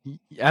it.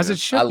 As it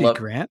should be,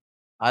 Grant.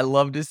 I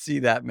love to see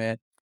that, man.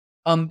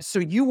 So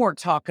you weren't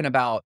talking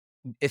about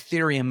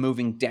Ethereum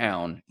moving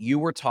down. You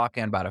were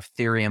talking about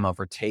Ethereum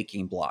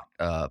overtaking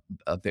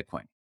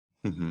Bitcoin.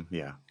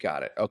 Yeah.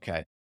 Got it.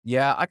 Okay.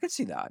 Yeah, I could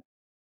see that.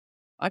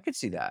 I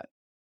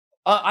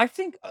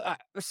think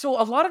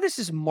so. A lot of this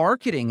is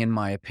marketing, in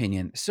my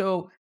opinion.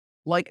 So,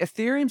 like,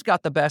 Ethereum's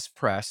got the best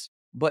press,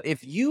 but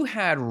if you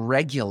had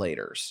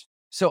regulators,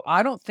 so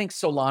I don't think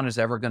Solana is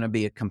ever going to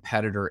be a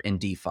competitor in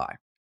DeFi.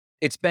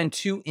 It's been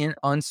too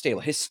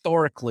unstable.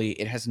 Historically,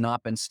 it has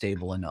not been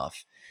stable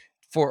enough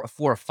for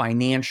a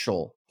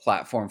financial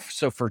platform.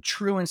 So for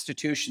true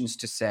institutions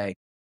to say,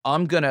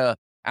 I'm going to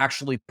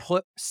actually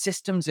put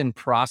systems and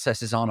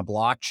processes on a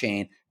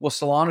blockchain. Well,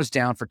 Solana's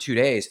down for 2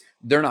 days.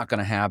 They're not going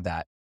to have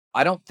that.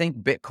 I don't think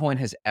Bitcoin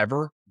has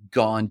ever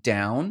gone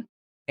down,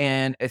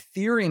 and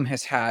Ethereum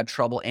has had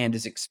trouble and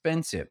is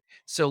expensive.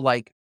 So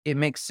like, it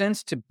makes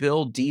sense to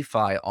build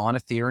DeFi on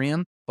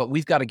Ethereum, but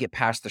we've got to get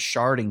past the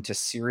sharding to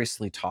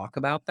seriously talk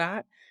about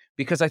that.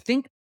 Because I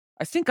think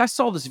I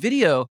saw this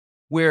video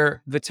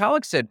where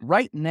Vitalik said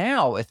right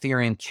now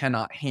Ethereum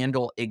cannot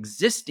handle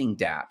existing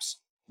dApps,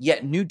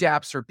 yet new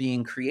dApps are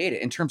being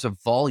created. In terms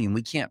of volume,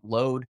 we can't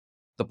load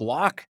the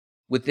block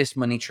with this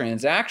many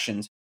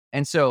transactions.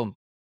 And so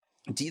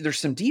there's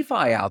some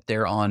DeFi out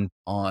there on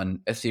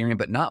Ethereum,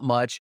 but not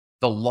much.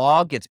 The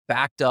log gets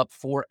backed up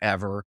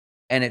forever,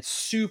 and it's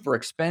super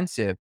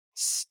expensive.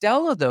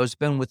 Stellar, though, has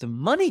been with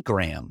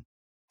MoneyGram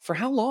for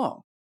how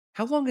long?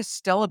 How long has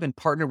Stellar been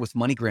partnered with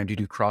MoneyGram to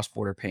do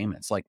cross-border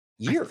payments? Like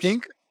years. I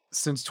think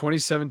since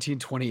 2017,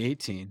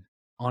 2018.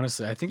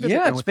 Honestly, I think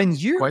it's been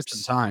years. Quite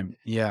some time.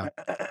 Yeah.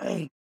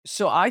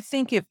 So I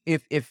think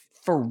if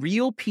for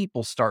real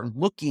people start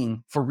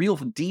looking for real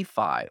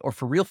DeFi or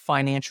for real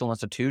financial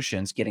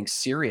institutions getting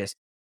serious,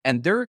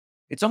 and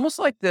it's almost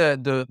like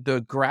the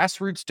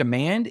grassroots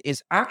demand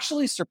is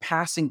actually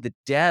surpassing the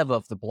dev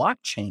of the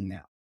blockchain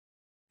now.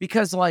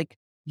 Because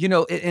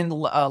in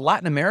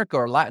Latin America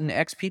or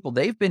Latinx people,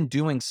 they've been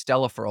doing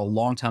Stella for a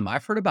long time.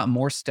 I've heard about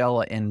more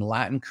Stella in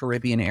Latin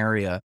Caribbean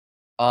area,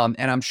 and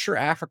I'm sure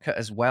Africa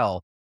as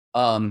well.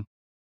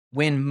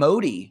 When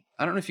Modi,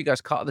 I don't know if you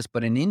guys caught this,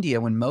 but in India,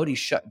 when Modi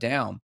shut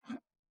down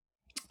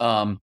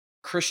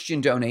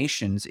Christian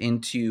donations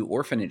into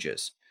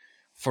orphanages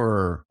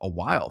for a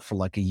while, for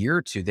like a year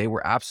or two, they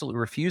were absolutely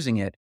refusing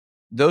it.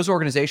 Those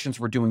organizations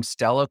were doing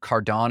Stella,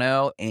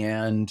 Cardano,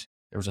 and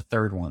there was a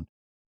third one.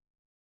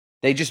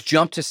 They just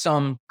jumped to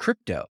some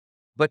crypto,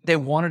 but they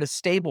wanted a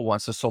stable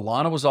one. So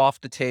Solana was off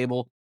the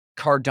table.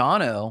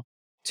 Cardano,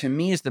 to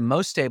me, is the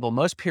most stable,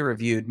 most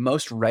peer-reviewed,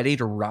 most ready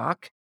to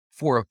rock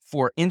for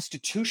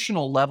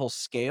institutional level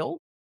scale,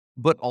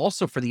 but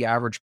also for the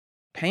average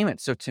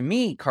payment. So to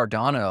me,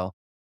 Cardano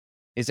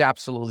is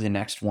absolutely the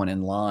next one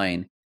in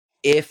line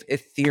if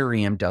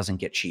Ethereum doesn't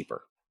get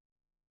cheaper.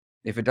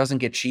 If it doesn't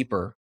get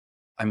cheaper,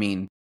 I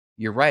mean,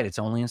 you're right. It's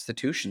only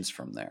institutions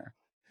from there.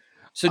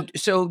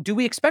 So do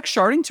we expect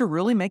sharding to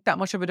really make that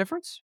much of a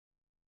difference?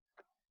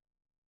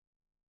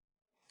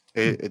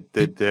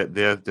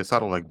 They're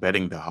sort of like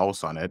betting the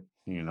house on it.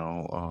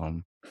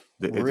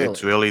 It's Really?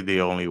 really the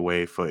only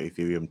way for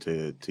Ethereum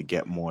to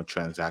get more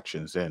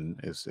transactions in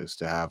is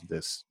to have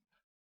this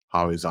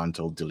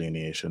horizontal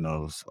delineation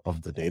of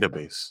the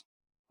database.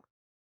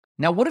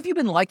 Now, what have you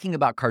been liking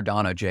about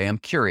Cardano, Jay? I'm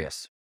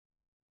curious.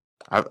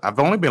 I've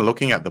only been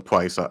looking at the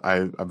price.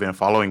 I've been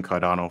following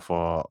Cardano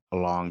for a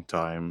long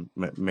time.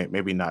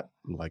 Maybe not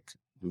like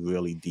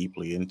really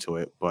deeply into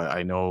it, but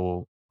I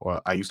know.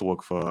 Well, I used to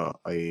work for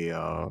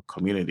a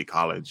community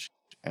college,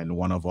 and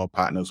one of our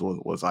partners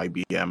was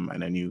IBM,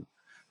 and I knew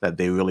that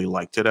they really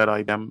liked it at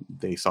IBM.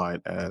 They saw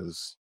it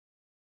as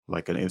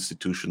like an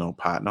institutional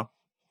partner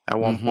at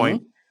one Mm-hmm.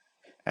 point,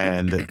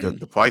 and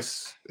the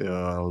price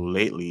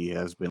lately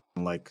has been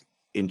like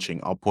inching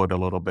upward a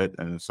little bit,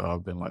 and so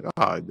I've been like,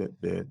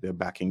 they're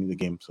backing the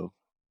game. So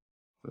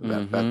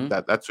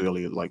that's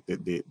really like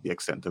the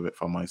extent of it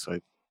from my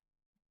side.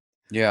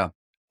 Yeah.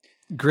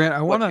 Grant,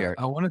 I What, want to Jared?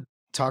 I want to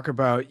talk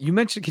about, you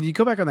mentioned, can you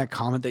go back on that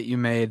comment that you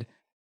made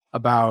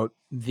about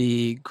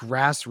the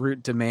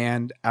grassroots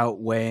demand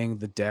outweighing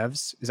the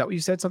devs? Is that what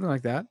you said? Something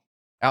like that?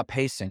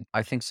 Outpacing.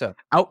 I think so.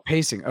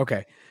 Outpacing.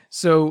 Okay.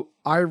 So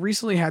I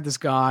recently had this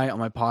guy on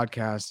my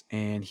podcast,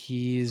 and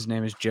his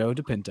name is Joe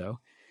DePinto.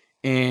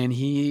 And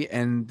he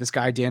and this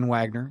guy, Dan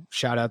Wagner,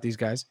 shout out these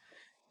guys.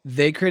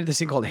 They created this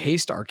thing called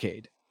Haste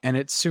Arcade, and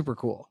it's super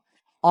cool.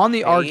 On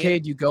the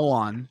arcade you go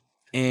on,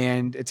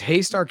 and it's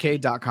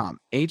hastearcade.com,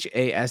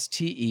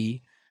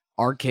 HASTE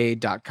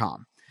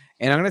arcade.com.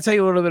 And I'm going to tell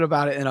you a little bit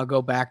about it, and I'll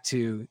go back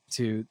to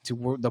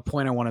the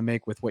point I want to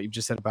make with what you've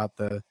just said about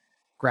the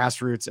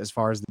grassroots as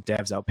far as the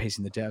devs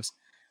outpacing the devs.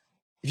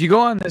 If you go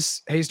on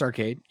this Haste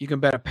Arcade, you can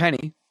bet a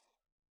penny,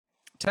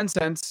 10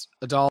 cents,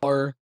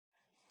 $1,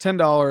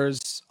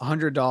 $10,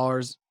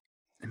 $100,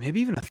 and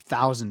maybe even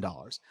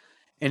 $1,000.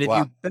 And if Wow.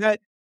 you bet,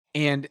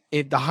 and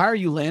the higher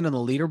you land on the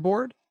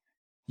leaderboard,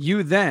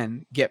 you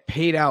then get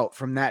paid out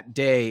from that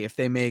day. If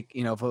they make,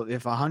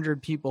 if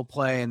 100 people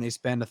play and they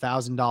spend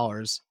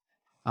 $1,000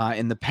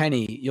 in the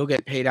penny, you'll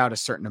get paid out a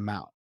certain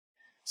amount.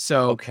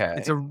 So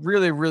it's a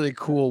really, really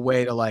cool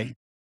way to like,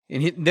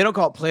 and they don't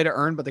call it play to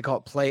earn, but they call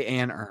it play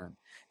and earn.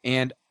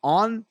 And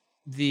on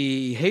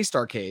the Haste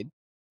Arcade,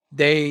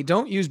 they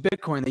don't use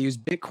Bitcoin, they use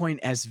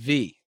Bitcoin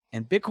SV.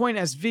 And Bitcoin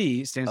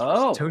SV stands for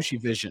Satoshi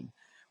Vision,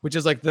 which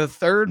is like the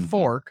third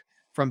fork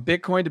from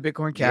Bitcoin to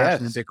Bitcoin Cash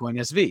and then Bitcoin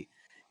SV.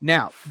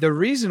 Now, the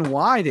reason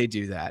why they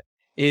do that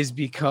is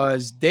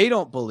because they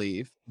don't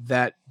believe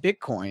that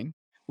Bitcoin,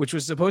 which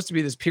was supposed to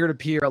be this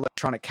peer-to-peer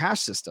electronic cash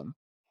system,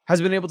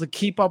 has been able to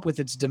keep up with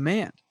its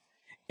demand.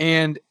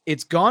 And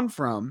it's gone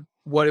from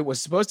what it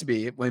was supposed to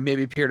be, when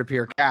maybe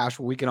peer-to-peer cash,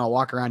 where we can all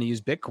walk around and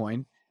use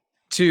Bitcoin,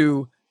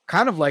 to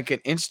kind of like an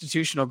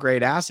institutional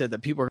grade asset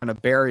that people are going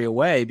to bury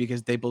away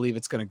because they believe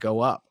it's going to go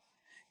up.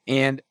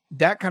 And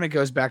that kind of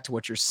goes back to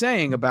what you're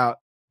saying about,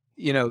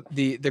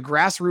 the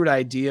grassroots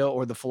idea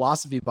or the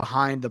philosophy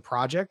behind the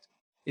project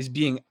is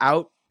being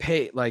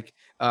outpaid, like,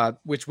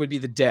 which would be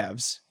the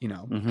devs,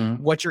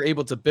 what you're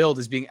able to build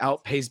is being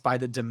outpaced by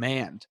the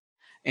demand.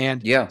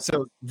 And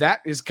so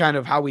that is kind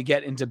of how we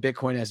get into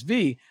Bitcoin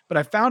SV. But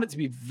I found it to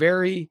be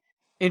very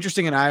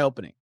interesting and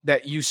eye-opening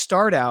that you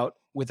start out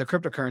with a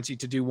cryptocurrency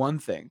to do one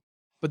thing,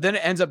 but then it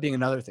ends up being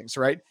another thing. So,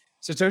 right.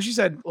 Satoshi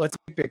said, let's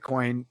make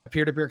Bitcoin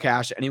peer-to-peer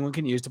cash anyone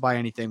can use to buy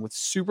anything with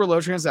super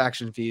low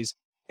transaction fees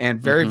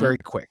and very, very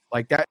quick.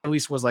 Like that at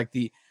least was like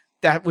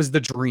that was the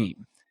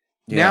dream.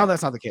 Yeah. Now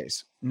that's not the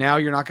case. Now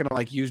you're not going to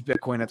like use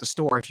Bitcoin at the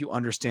store if you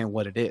understand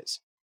what it is.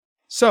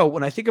 So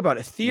when I think about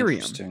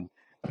Ethereum,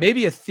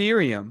 maybe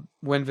Ethereum,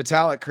 when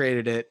Vitalik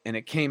created it and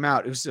it came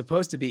out, it was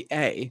supposed to be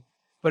A,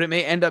 but it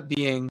may end up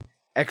being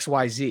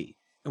XYZ.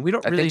 And we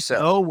don't really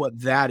know what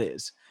that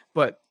is.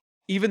 But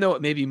even though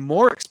it may be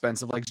more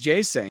expensive, like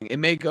Jay's saying, it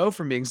may go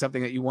from being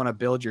something that you want to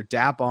build your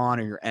dApp on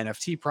or your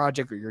NFT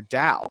project or your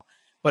DAO,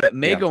 but it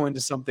may go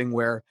into something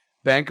where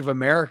Bank of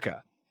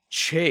America,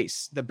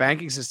 Chase, the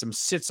banking system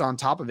sits on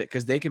top of it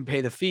because they can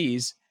pay the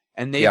fees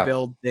and they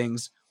build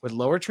things with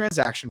lower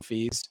transaction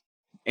fees.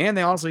 And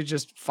they honestly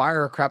just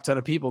fire a crap ton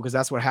of people because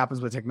that's what happens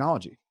with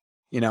technology.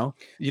 You don't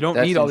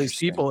need all these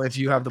people if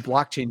you have the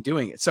blockchain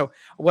doing it. So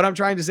what I'm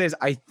trying to say is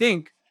I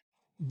think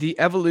the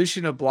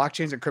evolution of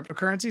blockchains and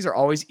cryptocurrencies are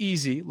always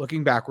easy,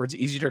 looking backwards,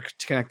 easy to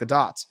connect the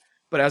dots.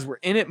 But as we're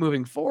in it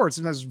moving forward,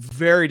 sometimes it's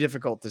very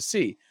difficult to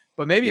see.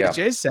 But maybe as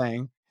Jay's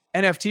saying,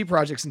 NFT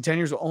projects in 10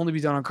 years will only be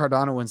done on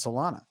Cardano and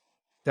Solana.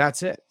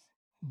 That's it.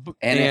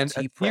 And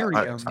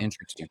Ethereum,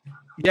 interesting.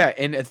 Yeah,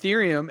 and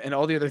Ethereum and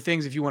all the other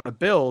things, if you want to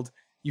build,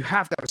 you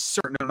have to have a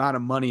certain amount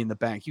of money in the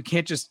bank. You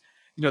can't just,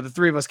 the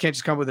three of us can't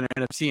just come with an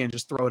NFT and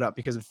just throw it up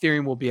because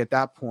Ethereum will be at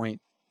that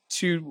point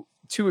too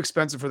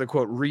expensive for the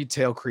quote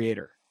retail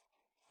creator.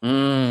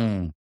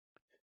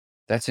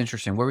 That's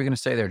interesting. What were we going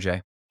to say there,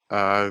 Jay?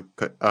 I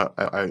was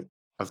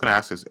going to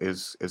ask,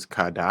 is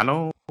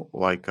Cardano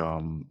like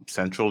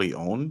centrally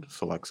owned,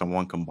 so like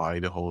someone can buy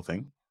the whole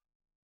thing?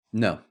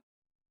 No.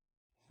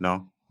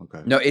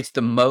 Okay. No,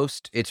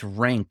 it's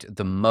ranked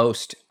the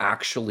most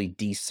actually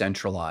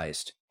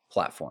decentralized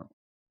platform.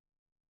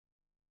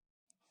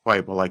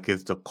 Right, but like,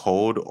 is the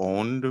code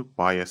owned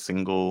by a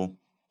single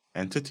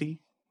entity?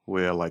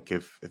 Where like,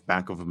 if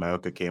Bank of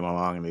America came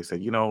along and they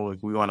said, like,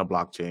 we want a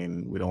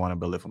blockchain, we don't want to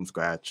build it from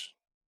scratch.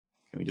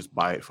 Can we just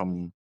buy it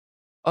from?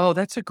 Oh,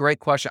 that's a great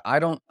question. I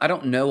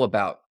don't know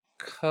about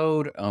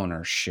code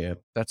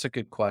ownership. That's a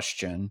good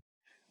question.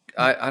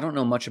 I don't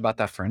know much about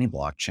that for any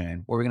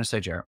blockchain. What were we going to say,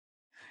 Jared?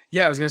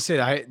 Yeah, I was gonna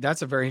say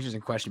that's a very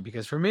interesting question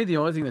because for me, the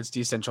only thing that's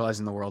decentralized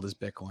in the world is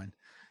Bitcoin.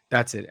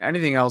 That's it.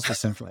 Anything else is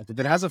centralized. If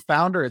it has a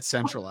founder, it's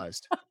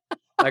centralized.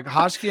 Like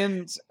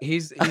Hodgkins,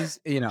 he's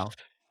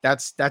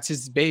that's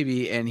his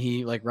baby and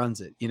he like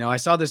runs it. I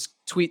saw this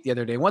tweet the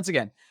other day. Once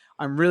again,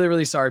 I'm really,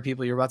 really sorry,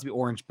 people. You're about to be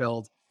orange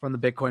pilled from the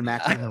Bitcoin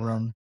maxi in the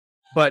room.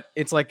 But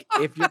it's like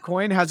if your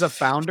coin has a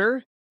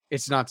founder,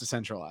 it's not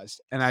decentralized.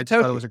 And I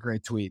thought it was a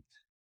great tweet.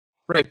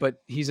 Right, but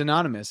he's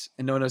anonymous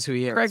and no one knows who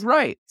he is. Greg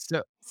Wright.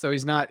 So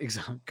he's not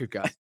good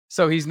guy.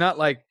 So he's not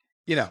like,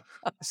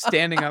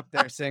 standing up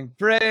there saying,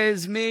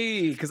 praise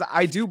me. Because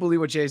I do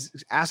believe what Jay's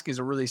asking is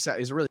a really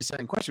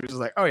setting question, which is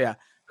like, oh yeah,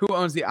 who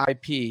owns the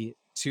IP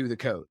to the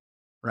code?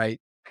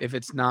 Right? If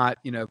it's not,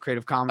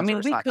 Creative Commons, or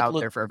it's not out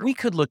there for everyone. We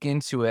could look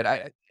into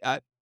it.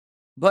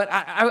 But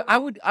I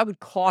would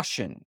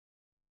caution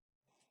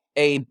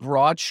a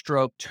broad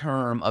stroke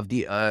term of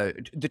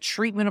the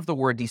treatment of the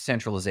word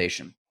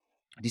decentralization.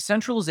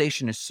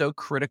 Decentralization is so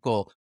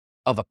critical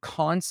of a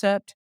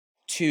concept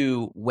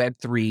to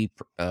Web3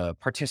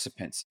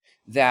 participants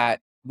that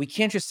we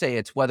can't just say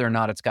it's whether or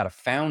not it's got a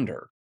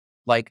founder.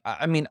 Like,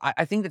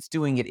 I think that's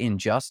doing it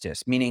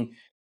injustice, meaning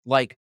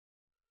like,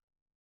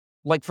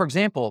 for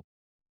example,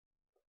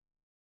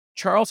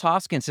 Charles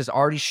Hoskinson has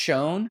already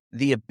shown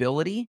the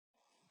ability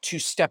to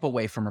step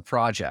away from a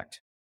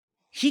project.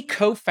 He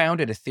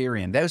co-founded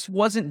Ethereum. This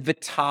wasn't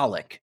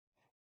Vitalik.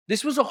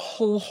 This was a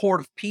whole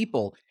horde of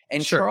people.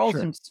 And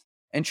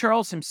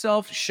Charles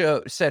himself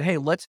said, hey,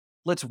 let's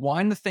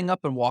wind the thing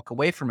up and walk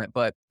away from it.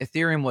 But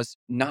Ethereum was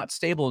not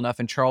stable enough.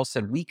 And Charles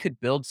said, we could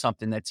build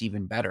something that's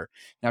even better.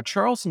 Now,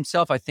 Charles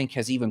himself, I think,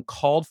 has even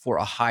called for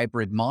a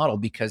hybrid model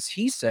because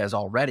he says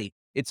already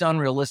it's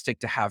unrealistic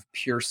to have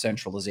pure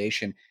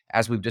centralization,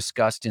 as we've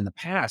discussed in the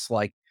past.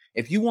 Like,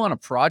 if you want a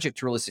project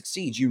to really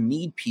succeed, you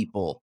need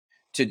people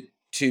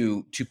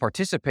to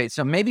participate.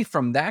 So maybe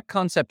from that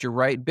concept, you're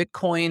right,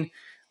 Bitcoin.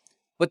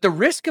 But the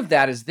risk of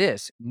that is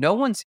this: no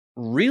one's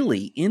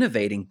really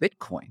innovating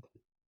Bitcoin.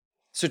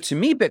 So to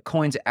me,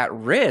 Bitcoin's at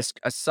risk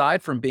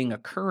aside from being a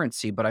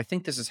currency, but I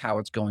think this is how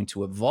it's going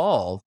to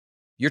evolve.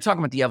 You're talking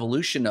about the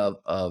evolution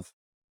of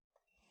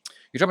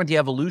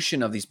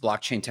these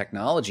blockchain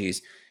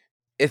technologies.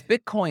 If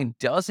Bitcoin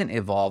doesn't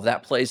evolve,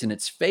 that plays in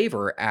its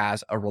favor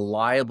as a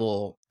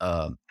reliable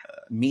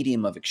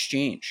medium of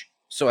exchange.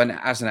 So, and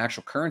as an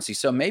actual currency.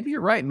 So maybe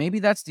you're right. Maybe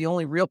that's the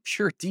only real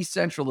pure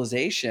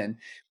decentralization.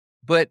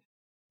 But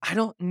I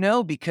don't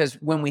know, because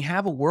when we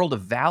have a world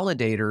of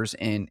validators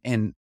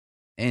and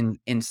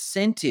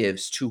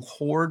incentives to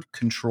hoard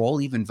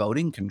control, even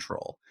voting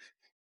control,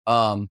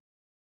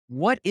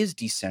 what is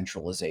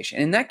decentralization?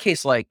 In that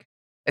case, like,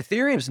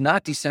 Ethereum is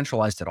not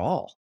decentralized at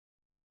all,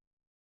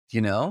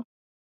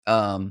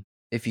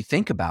 if you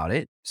think about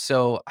it.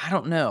 So I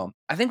don't know.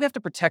 I think we have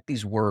to protect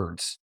these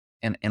words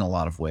in a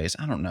lot of ways.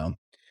 I don't know.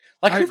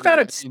 Like, who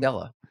founded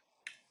Stella?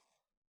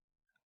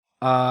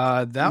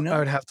 I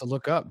would have to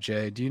look up,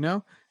 Jay. Do you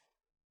know?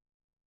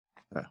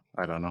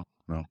 I don't know.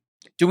 No.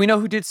 Do we know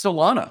who did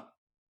Solana? I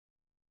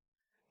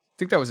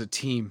think that was a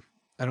team.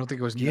 I don't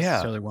think it was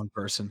necessarily one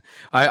person.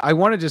 I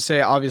wanted to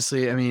say,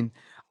 obviously,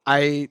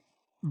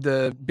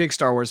 the big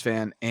Star Wars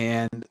fan,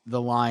 and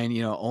the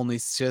line, only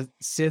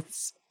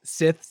Siths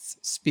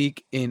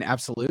speak in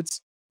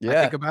absolutes. I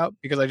think about,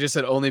 because I just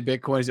said only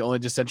Bitcoin is the only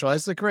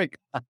decentralized. Like, great.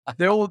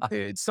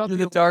 It's not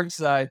the dark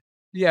side.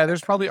 Yeah,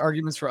 there's probably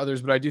arguments for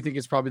others, but I do think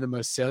it's probably the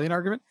most salient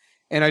argument.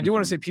 And I do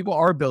want to say people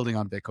are building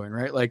on Bitcoin,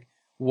 right? Like,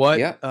 what?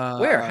 Yeah.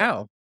 Where?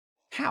 How?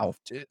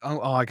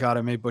 Oh my God,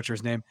 I may butcher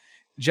his name.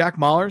 Jack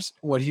Mallers,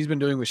 what he's been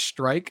doing with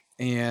Strike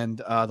and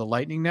the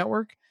Lightning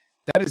Network,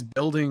 that is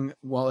building,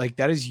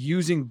 that is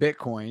using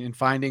Bitcoin and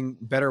finding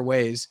better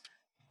ways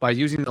by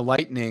using the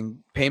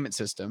Lightning payment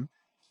system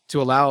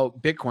to allow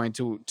Bitcoin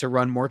to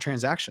run more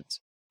transactions.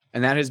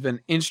 And that has been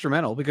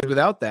instrumental, because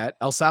without that,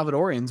 El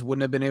Salvadorians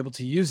wouldn't have been able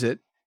to use it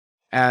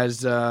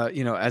as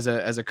as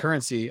a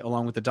currency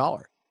along with the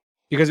dollar,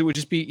 because it would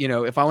just be,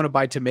 if I want to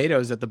buy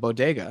tomatoes at the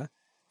bodega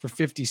for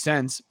 50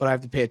 cents, but I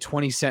have to pay a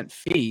 20-cent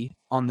fee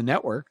on the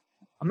network,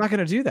 I'm not going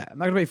to do that. I'm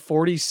not going to pay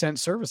 40-cent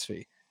service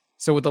fee.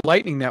 So with the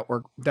Lightning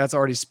Network, that's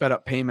already sped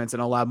up payments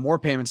and allowed more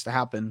payments to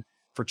happen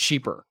for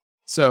cheaper.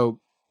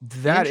 So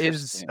that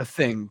is a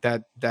thing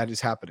that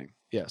is happening.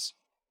 Yes.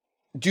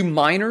 Do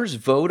miners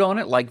vote on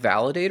it like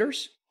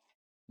validators?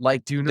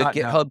 Like, do not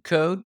the GitHub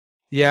code?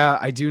 Yeah,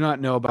 I do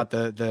not know about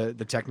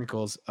the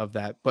technicals of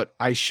that, but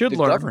I should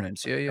learn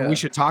governance. Yeah. And we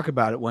should talk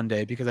about it one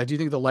day, because I do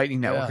think the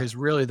Lightning Network is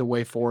really the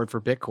way forward for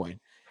Bitcoin.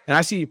 And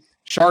I see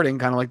sharding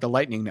kind of like the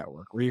Lightning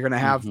Network, where you're going to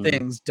have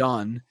things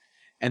done,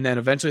 and then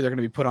eventually they're going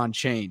to be put on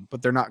chain,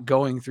 but they're not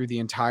going through the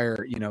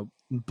entire,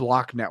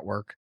 block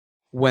network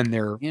when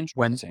they're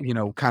Interesting.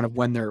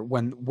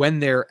 when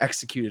they're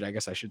executed, I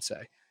guess I should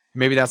say.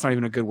 Maybe that's not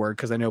even a good word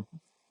because I know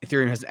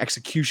Ethereum has an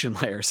execution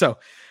layer. So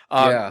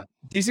Yeah.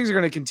 these things are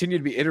going to continue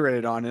to be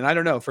iterated on. And I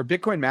don't know, for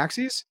Bitcoin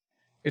maxis,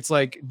 it's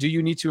like, do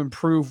you need to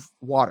improve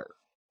water?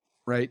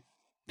 Right?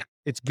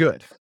 It's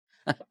good.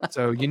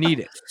 So you need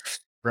it,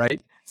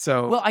 right?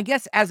 So Well, I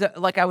guess I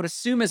would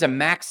assume as a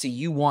maxi,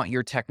 you want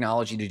your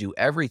technology to do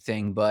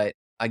everything, but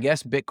I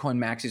guess Bitcoin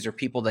maxis are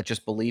people that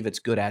just believe it's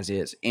good as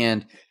is.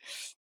 And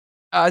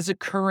as a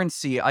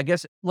currency, I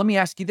guess, let me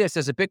ask you this,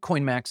 as a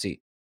Bitcoin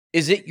maxi,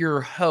 is it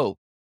your hope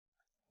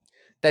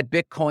that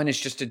Bitcoin is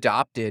just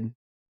adopted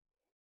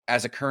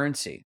as a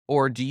currency?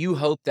 Or do you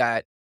hope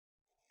that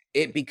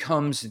it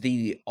becomes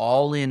the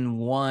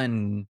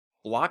all-in-one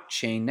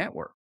blockchain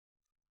network?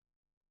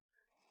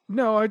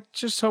 no, I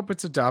just hope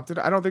it's adopted.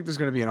 I don't think there's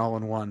going to be an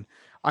all-in-one.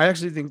 I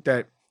actually think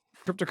that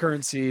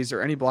cryptocurrencies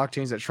or any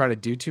blockchains that try to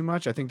do too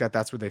much, I think that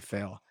that's where they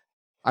fail.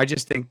 I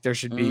just think there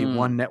should be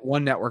Mm,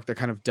 one network that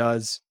kind of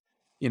does,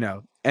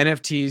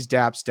 NFTs,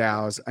 dApps,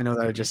 DAOs. I know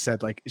that I just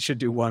said like it should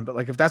do one, but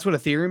like if that's what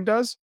Ethereum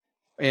does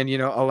and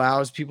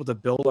allows people to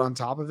build on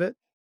top of it,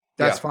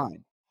 that's yeah,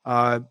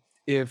 fine.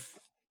 If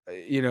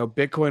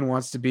Bitcoin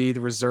wants to be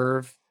the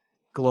reserve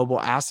global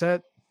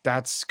asset,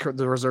 that's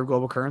the reserve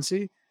global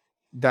currency,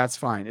 that's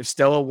fine. If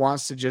Stella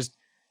wants to just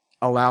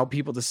allow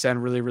people to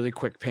send really, really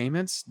quick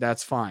payments,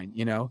 that's fine.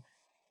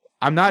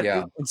 I'm not,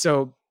 yeah, and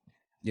so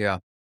yeah.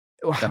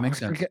 That makes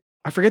sense.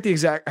 I forget the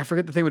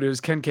thing, but it was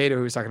Ken Cato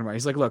who was talking about.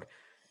 He's like, look,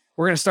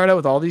 we're going to start out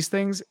with all these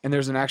things, and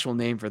there's an actual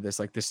name for this,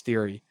 like this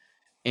theory.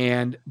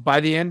 And by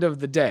the end of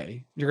the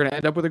day, you're going to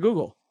end up with a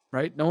Google,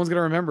 right? No one's going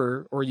to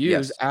remember or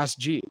use Yes. Ask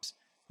Jeeves.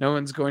 No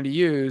one's going to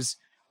use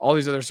all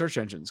these other search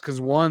engines because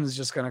one's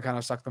just going to kind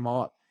of suck them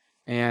all up.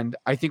 And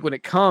I think when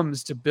it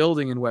comes to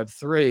building in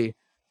Web3,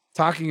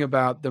 talking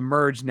about the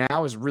merge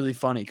now is really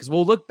funny because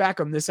we'll look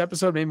back on this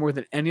episode maybe more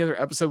than any other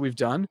episode we've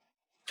done,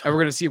 and we're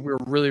going to see if we were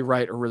really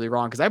right or really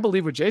wrong. Because I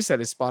believe what Jay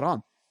said is spot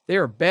on. They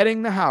are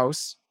betting the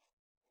house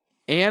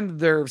and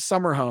their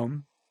summer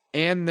home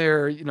and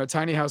their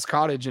tiny house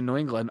cottage in New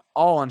England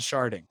all on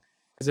sharding.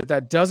 Because if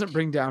that doesn't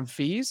bring down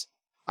fees,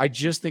 I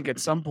just think at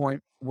some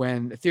point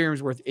when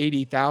Ethereum's worth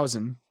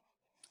 80,000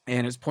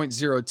 and it's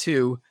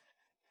 0.02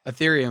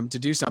 Ethereum to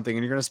do something,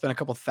 and you're going to spend a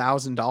couple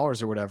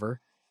 $1,000s or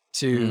whatever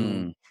to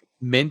Mm,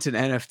 mint an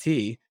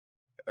NFT,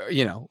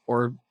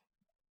 or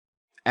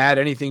add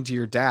anything to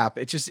your dApp,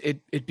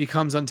 it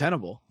becomes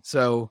untenable.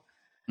 So,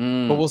 but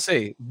mm. we'll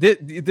see.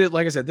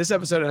 Like I said, this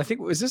episode, and I think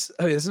this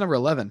is number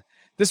 11.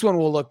 This one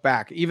we'll look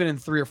back even in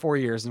 3 or 4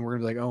 years, and we're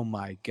gonna be like, oh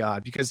my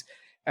god, because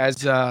as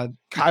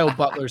Kyle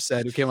Butler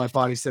said, who came on my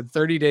pod, he said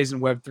 30 days in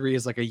Web3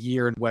 is like a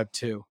year in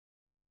Web2.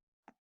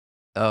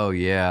 Oh,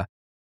 yeah.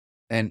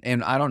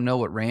 And I don't know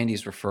what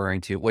Randy's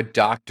referring to, what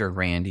Dr.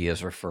 Randy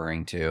is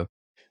referring to,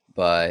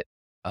 but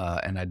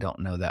and I don't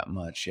know that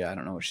much. Yeah, I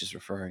don't know what she's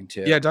referring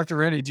to. Yeah, Dr.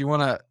 Randy, do you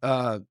want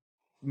to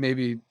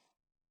maybe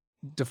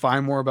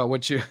define more about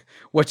what you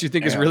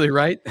think is Yeah. really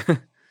right?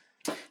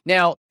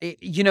 Now,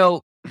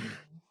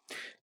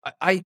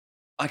 I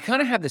I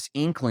kind of have this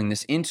inkling,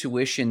 this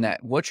intuition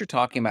that what you're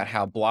talking about,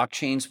 how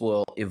blockchains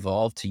will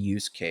evolve to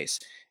use case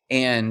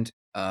and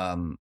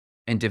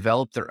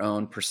develop their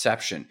own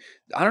perception.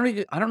 I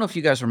don't know if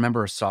you guys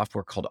remember a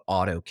software called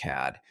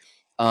AutoCAD.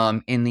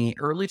 In the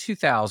early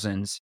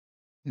 2000s,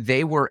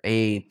 they were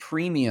a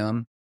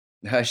premium.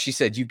 She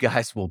said, "You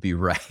guys will be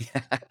right."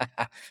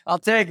 I'll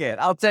take it.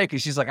 I'll take it.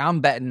 She's like, I'm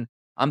betting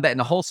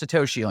a whole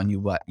Satoshi on you,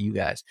 what you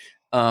guys.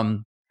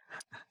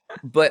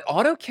 But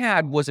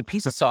AutoCAD was a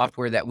piece of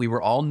software that we were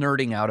all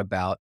nerding out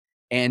about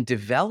and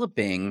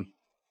developing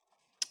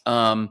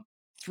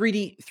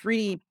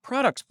 3D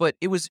products, but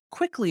it was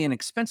quickly an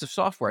expensive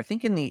software. I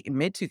think in the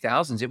mid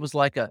 2000s, it was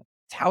like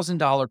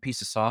 $1,000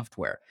 piece of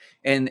software.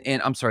 And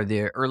I'm sorry,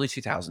 the early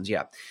 2000s,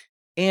 yeah.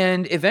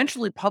 And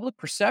eventually public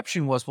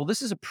perception was, well,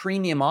 this is a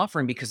premium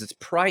offering because it's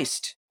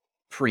priced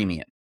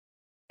premium.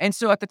 And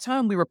so at the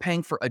time, we were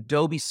paying for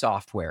Adobe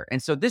software.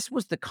 And so this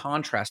was the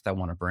contrast I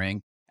want to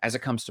bring as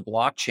it comes to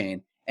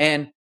blockchain.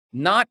 And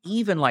not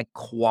even like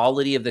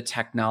quality of the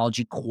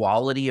technology,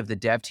 quality of the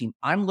dev team.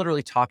 I'm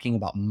literally talking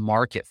about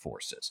market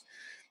forces.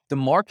 The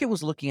market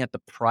was looking at the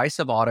price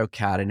of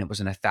AutoCAD and it was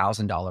an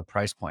 $1,000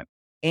 price point.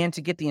 And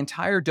to get the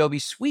entire Adobe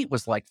suite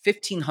was like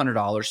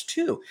 $1,500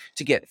 too,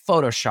 to get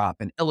Photoshop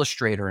and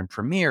Illustrator and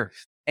Premiere.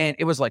 And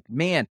it was like,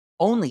 man,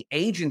 only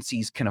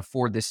agencies can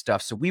afford this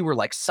stuff. So we were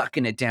like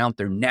sucking it down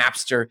through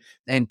Napster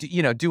and,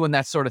 doing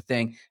that sort of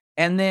thing.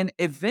 And then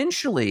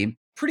eventually,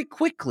 pretty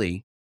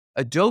quickly,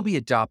 Adobe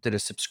adopted a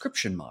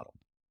subscription model.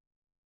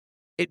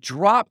 It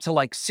dropped to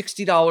like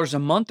 $60 a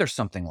month or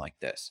something like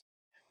this.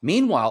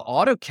 Meanwhile,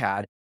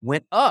 AutoCAD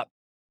went up.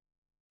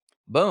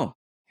 Boom.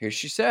 Here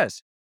she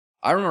says,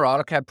 I remember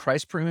AutoCAD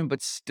price premium,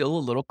 but still a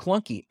little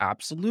clunky.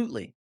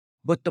 Absolutely.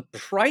 But the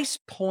price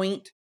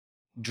point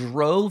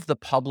drove the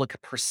public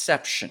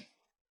perception.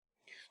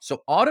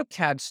 So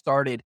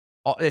AutoCAD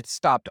it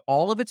stopped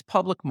all of its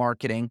public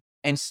marketing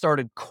and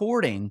started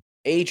courting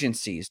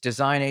agencies,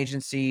 design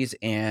agencies,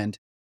 and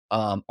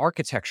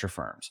architecture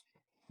firms.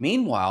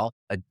 Meanwhile,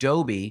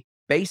 Adobe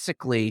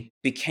basically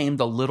became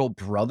the little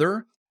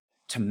brother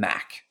to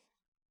Mac.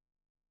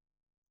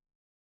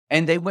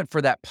 And they went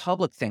for that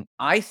public thing.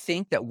 I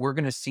think that we're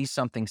going to see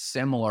something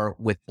similar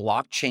with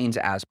blockchains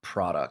as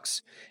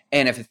products.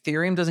 And if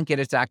Ethereum doesn't get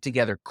its act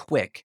together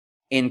quick,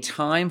 in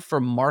time for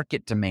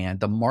market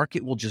demand, the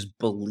market will just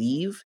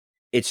believe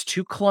it's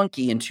too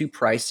clunky and too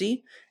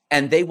pricey,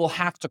 and they will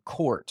have to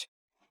court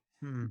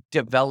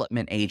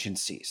development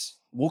agencies.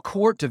 We'll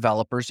court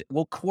developers,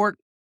 we'll court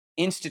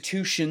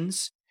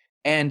institutions,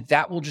 and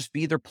that will just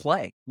be their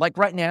play. Like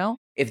right now,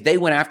 if they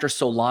went after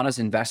Solana's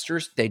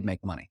investors, they'd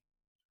make money.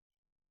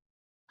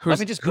 Who's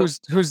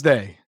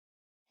they?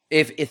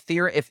 If the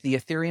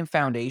Ethereum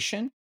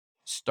Foundation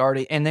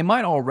started, and they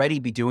might already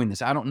be doing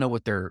this. I don't know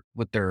what their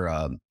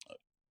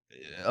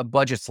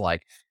budget's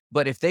like,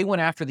 but if they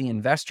went after the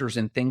investors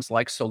in things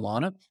like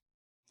Solana,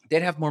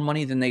 they'd have more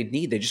money than they'd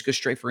need. They just go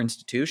straight for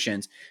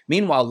institutions.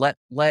 Meanwhile,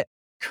 let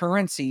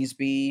currencies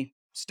be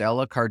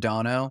Stella,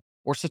 Cardano,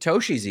 or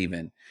Satoshi's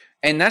even.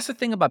 And that's the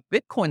thing about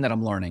Bitcoin that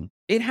I'm learning.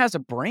 It has a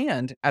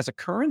brand as a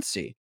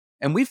currency.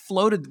 And we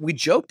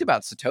joked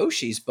about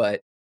Satoshi's, but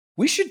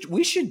we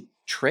should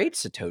trade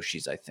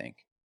Satoshi's, I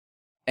think.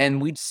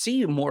 And we'd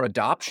see more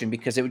adoption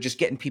because it would just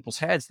get in people's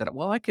heads that,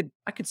 well, I could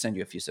send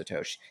you a few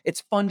Satoshi.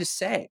 It's fun to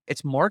say.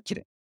 It's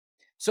marketing.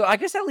 So I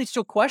guess that leads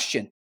to a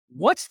question.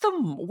 What's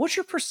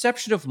your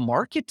perception of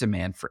market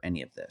demand for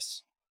any of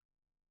this?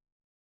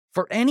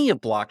 For any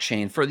of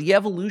blockchain, for the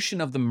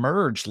evolution of the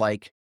merge,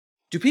 like,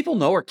 do people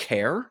know or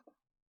care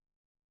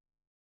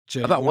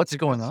about what's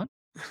going on?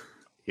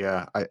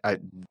 Yeah, I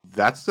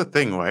that's the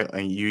thing, right?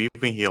 And you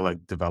even hear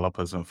like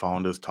developers and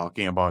founders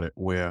talking about it,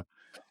 where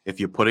if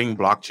you're putting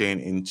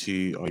blockchain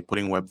into or you're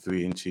putting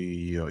Web3 into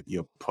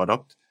your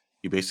product,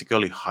 you're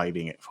basically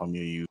hiding it from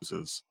your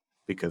users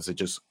because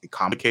it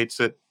complicates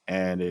it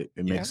and it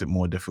makes it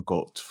more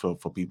difficult for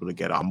people to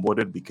get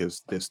onboarded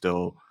because they're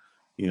still,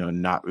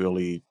 not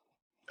really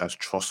as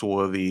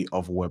trustworthy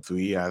of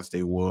Web3 as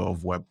they were of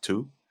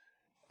Web2.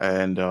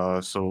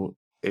 And so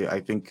I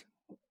think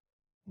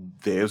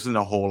there isn't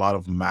a whole lot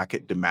of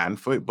market demand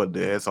for it, but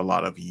there's a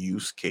lot of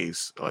use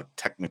case, like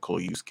technical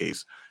use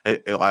case.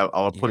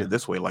 I'll put it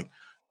this way: like,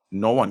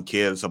 no one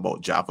cares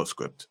about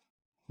JavaScript,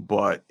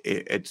 but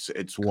it's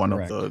one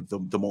of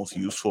the most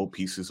useful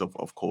pieces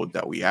of code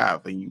that we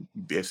have, and you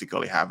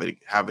basically have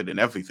it in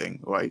everything,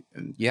 right?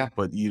 And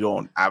but you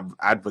don't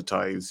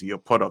advertise your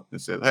product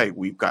and say, hey,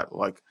 we've got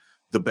like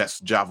the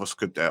best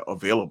JavaScript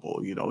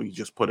available. You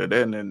just put it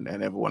in, and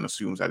everyone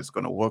assumes that it's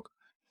going to work.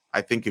 I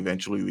think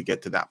eventually we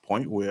get to that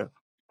point where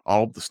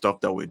all of the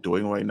stuff that we're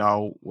doing right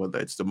now, whether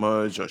it's the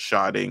merge or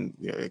sharding,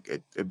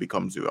 it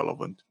becomes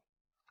irrelevant.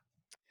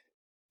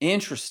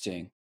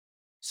 Interesting.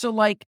 So,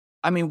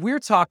 we're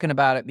talking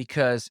about it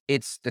because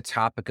it's the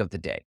topic of the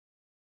day.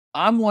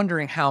 I'm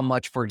wondering how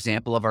much, for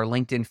example, of our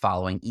LinkedIn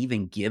following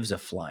even gives a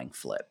flying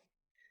flip,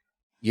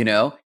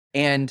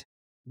 and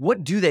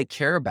what do they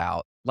care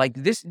about? Like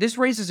this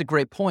raises a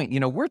great point.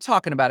 We're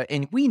talking about it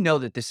and we know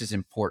that this is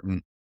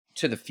important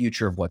to the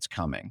future of what's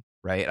coming,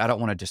 right? I don't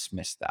want to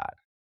dismiss that.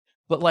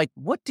 But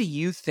what do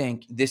you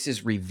think this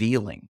is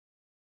revealing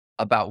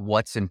about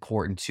what's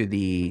important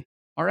to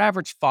our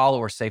average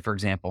follower, say, for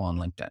example, on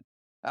LinkedIn?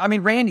 I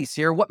mean, Randy's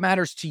here. What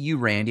matters to you,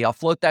 Randy? I'll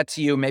float that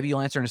to you. Maybe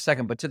you'll answer in a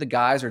second, but to the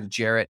guys or to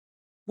Jarrett,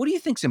 what do you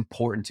think's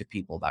important to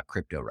people about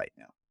crypto right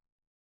now?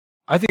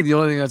 I think the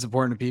only thing that's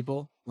important to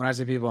people, when I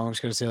say people, I'm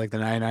just going to say like the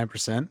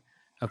 99%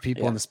 of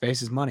people in the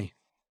space is money.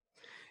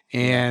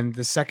 And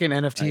the second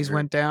NFTs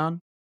went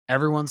down,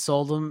 everyone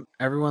sold them.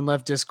 Everyone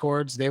left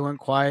Discords. They went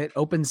quiet.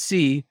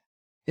 OpenSea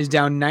is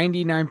down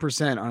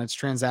 99% on its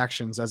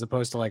transactions as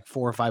opposed to like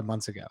 4 or 5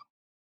 months ago.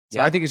 So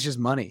I think it's just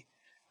money,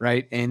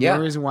 right? And the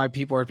reason why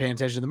people are paying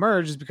attention to the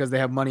merge is because they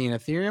have money in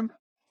Ethereum,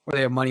 or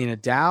they have money in a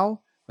DAO,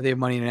 or they have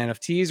money in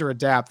NFTs or a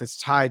dApp that's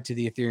tied to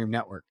the Ethereum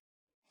network.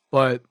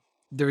 But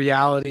the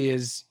reality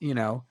is,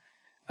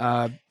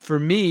 for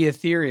me,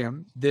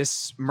 Ethereum,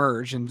 this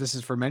merge, and this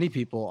is for many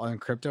people on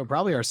crypto,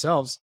 probably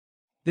ourselves,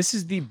 this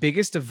is the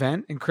biggest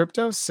event in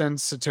crypto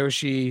since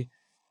Satoshi,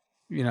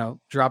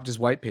 dropped his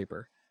white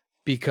paper,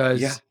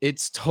 because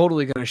it's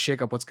totally going to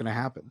shake up what's going to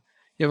happen.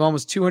 You have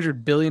almost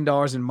 $200 billion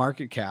in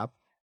market cap,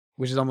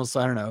 which is almost,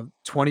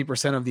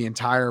 20% of the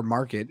entire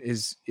market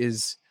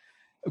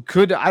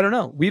I don't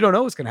know. We don't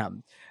know what's going to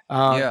happen.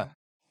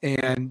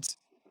 And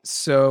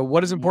so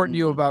what is important to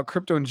you about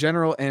crypto in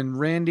general? And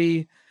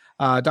Randy,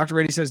 Dr.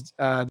 Randy says,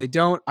 they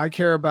don't. I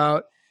care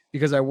about,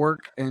 because I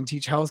work and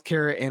teach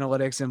healthcare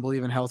analytics and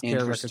believe in healthcare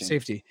record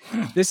safety.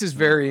 This is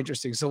very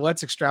interesting. So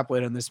let's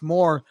extrapolate on this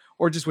more,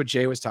 or just what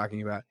Jay was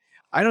talking about.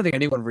 I don't think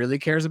anyone really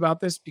cares about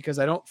this, because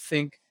I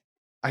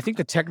think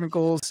the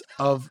technicals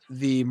of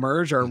the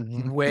merge are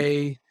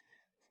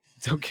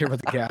don't care about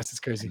the gas. It's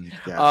crazy.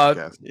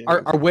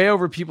 Are way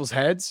over people's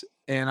heads.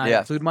 And I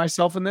include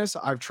myself in this.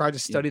 I've tried to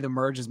study the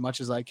merge as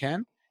much as I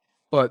can,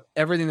 but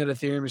everything that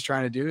Ethereum is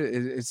trying to do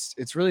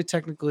it's really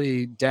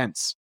technically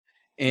dense.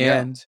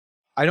 And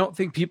I don't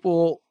think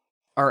people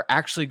are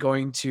actually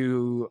going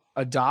to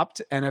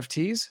adopt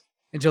NFTs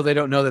until they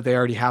don't know that they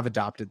already have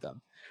adopted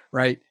them,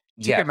 right?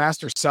 Yeah.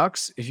 Ticketmaster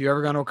sucks. If you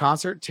ever gone to a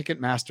concert,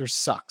 Ticketmaster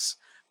sucks.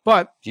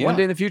 But one Yeah.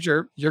 day in the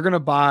future, you're going to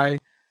buy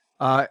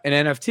an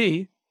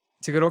NFT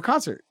to go to a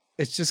concert.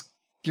 It's just,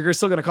 you're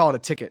still going to call it a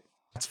ticket.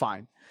 That's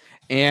fine.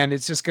 And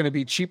it's just going to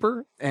be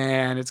cheaper,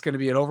 and it's going to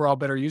be an overall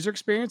better user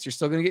experience. You're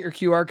still going to get your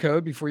QR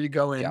code before you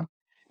go in, Yeah.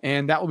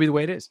 and that will be the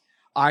way it is.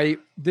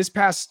 This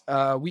past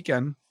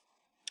weekend,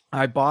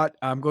 I'm going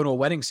to a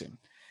wedding soon,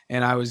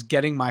 and I was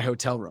getting my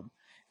hotel room,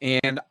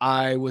 and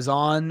I was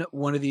on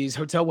one of these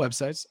hotel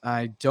websites.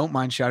 I don't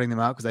mind shouting them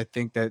out because I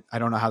think that I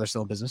don't know how they're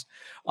still in business.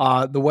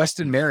 The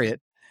Westin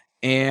Marriott,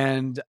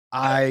 and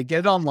I get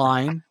it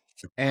online,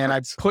 and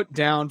I put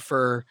down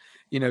for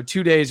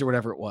 2 days or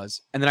whatever it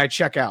was, and then I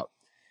check out.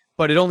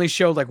 But it only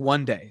showed like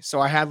one day.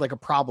 So I had like a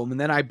problem. And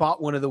then I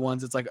bought one of the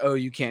ones that's like, oh,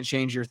 you can't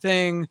change your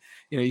thing.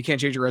 You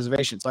can't change your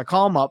reservation. So I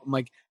call them up. I'm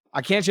like,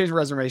 I can't change the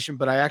reservation,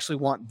 but I actually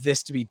want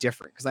this to be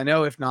different because I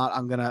know if not,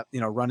 I'm going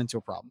to, run into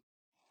a problem.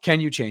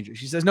 Can you change it?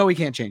 She says, no, we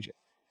can't change it.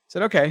 I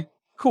said, okay,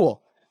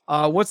 cool.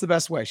 What's the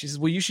best way? She says,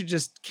 well, you should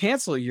just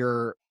cancel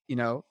your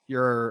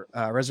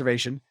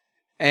reservation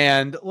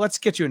and let's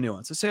get you a new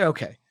one. So say,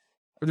 okay.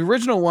 The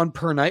original one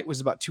per night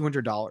was about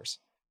 $200.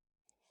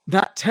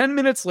 Not 10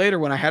 minutes later,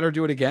 when I had her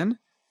do it again,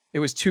 it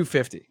was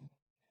 $250.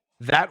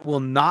 That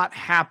will not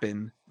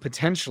happen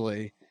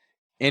potentially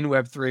in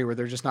Web3 where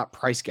they're just not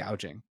price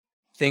gouging.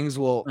 Things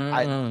will,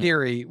 in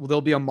theory,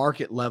 there'll be a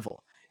market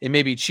level. It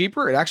may be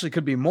cheaper. It actually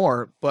could be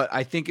more, but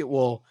I think it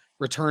will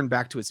return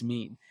back to its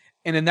mean.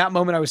 And in that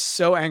moment, I was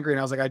so angry, and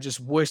I was like, I just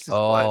wish this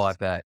was I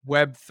bet.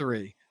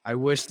 Web3. I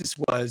wish this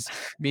was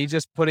me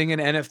just putting an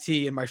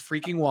NFT in my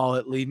freaking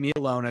wallet. Leave me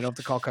alone. I don't have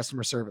to call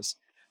customer service.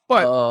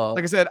 But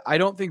like I said, I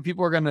don't think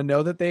people are going to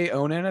know that they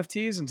own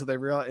NFTs until they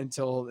realize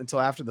until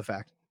after the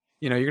fact.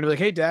 You're going to be like,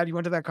 hey, Dad, you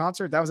went to that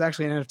concert? That was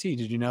actually an NFT.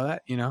 Did you know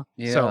that? Yeah.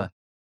 So,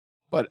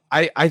 but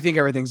I think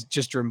everything's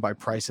just driven by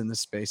price in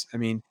this space. I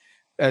mean,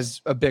 as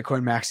a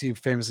Bitcoin maxi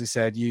famously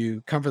said,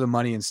 you come for the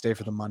money and stay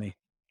for the money.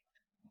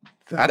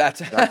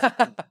 That's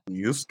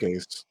use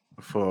case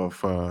for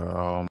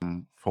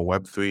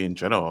Web3 in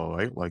general,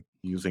 right? Like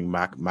using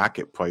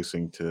market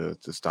pricing to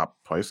stop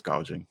price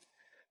gouging.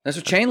 That's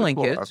what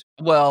Chainlink is.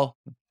 Well,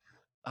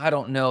 I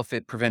don't know if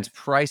it prevents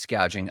price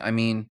gouging. I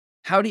mean,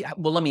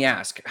 let me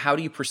ask, how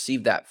do you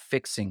perceive that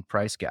fixing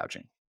price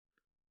gouging?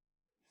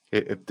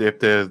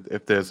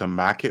 If there's a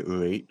market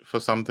rate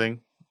for something,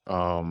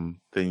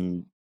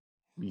 then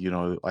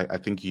I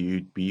think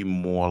you'd be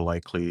more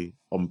likely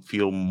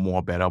feel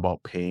more better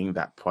about paying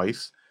that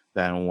price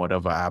than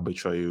whatever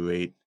arbitrary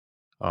rate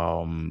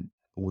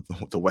with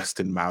the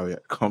Westin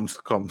Marriott comes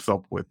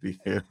up with. You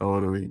know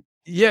what I mean?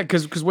 Yeah,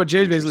 because what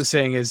Jay's basically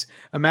saying is,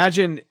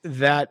 imagine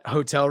that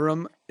hotel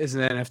room is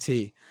an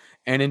NFT,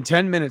 and in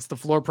 10 minutes, the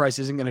floor price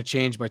isn't going to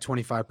change by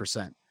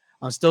 25%.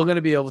 I'm still going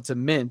to be able to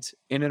mint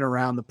in and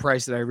around the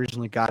price that I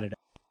originally got it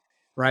at,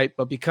 right?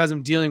 But because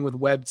I'm dealing with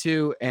Web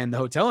 2 and the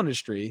hotel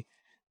industry,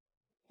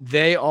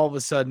 they all of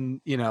a sudden,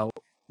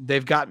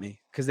 they've got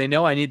me because they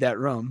know I need that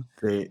room.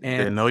 They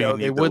know you need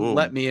they the wouldn't room.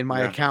 let me in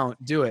my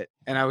account do it.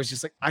 And I was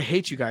just like, I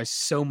hate you guys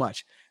so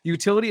much.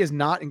 Utility has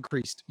not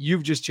increased.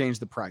 You've just changed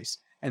the price.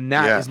 And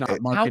that is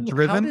not market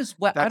driven.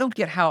 I don't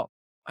get how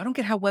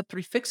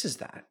Web3 fixes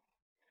that.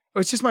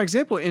 It's just my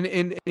example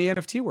in the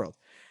NFT world.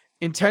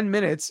 In 10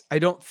 minutes, I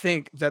don't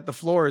think that the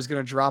floor is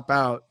going to drop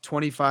out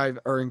 25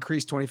 or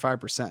increase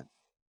 25%.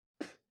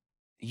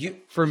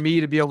 For me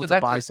to be able to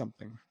buy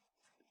something.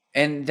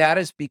 And that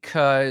is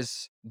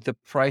because the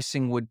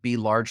pricing would be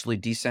largely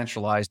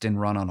decentralized and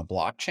run on a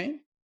blockchain?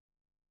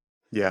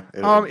 Yeah.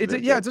 It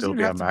doesn't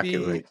have to be.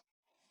 Rate.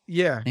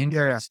 Yeah.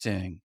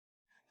 Interesting.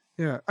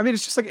 Yeah. I mean,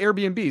 it's just like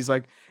Airbnbs.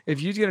 Like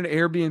if you get an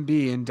Airbnb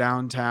in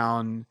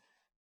downtown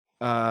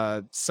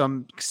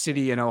some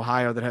city in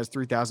Ohio that has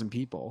 3,000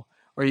 people,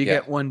 or you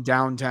get one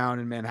downtown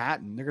in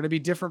Manhattan, they're going to be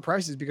different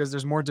prices because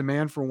there's more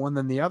demand for one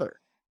than the other.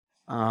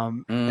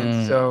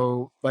 And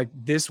so like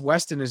this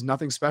Westin is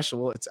nothing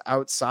special. It's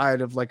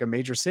outside of like a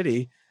major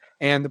city,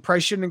 and the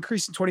price shouldn't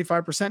increase in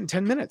 25% in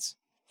 10 minutes.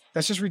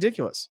 That's just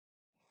ridiculous.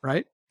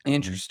 Right.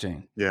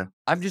 Interesting. Yeah.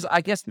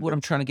 I guess what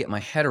I'm trying to get my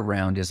head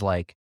around is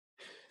like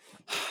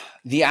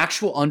the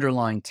actual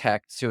underlying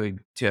tech to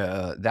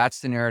that's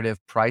the narrative,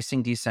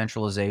 pricing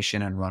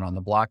decentralization and run on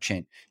the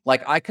blockchain.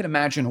 Like I could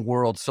imagine a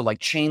world. So like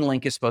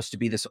Chainlink is supposed to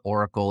be this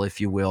oracle,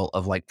 if you will,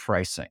 of like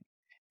pricing.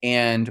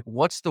 And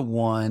what's the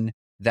one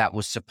that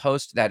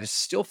is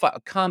still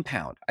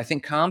Compound? I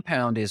think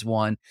Compound is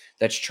one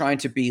that's trying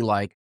to be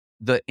like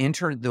the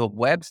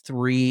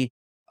Web3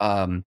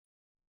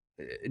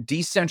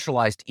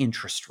 decentralized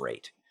interest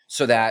rate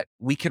so that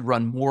we could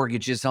run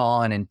mortgages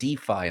on and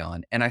DeFi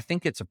on. And I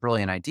think it's a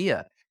brilliant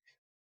idea.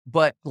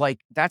 But like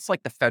that's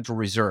like the Federal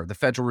Reserve. The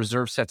Federal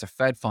Reserve sets a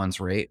Fed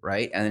funds rate,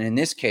 right? And in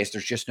this case,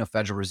 there's just no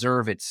Federal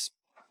Reserve. It's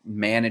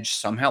managed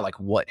somehow. Like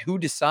who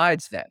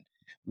decides then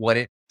what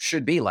it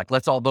should be? Like,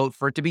 let's all vote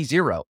for it to be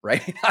zero,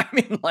 right? I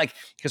mean, like,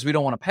 because we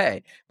don't want to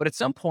pay. But at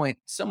some point,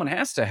 someone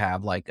has to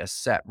have like a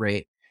set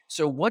rate.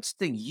 So what's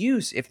the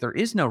use if there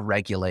is no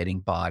regulating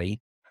body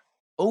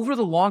over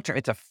the long term,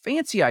 it's a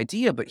fancy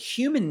idea, but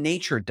human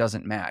nature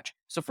doesn't match.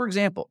 So for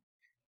example,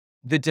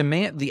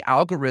 the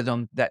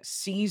algorithm that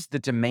sees the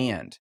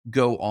demand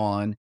go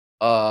on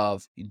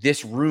of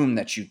this room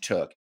that you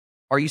took,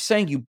 are you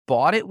saying you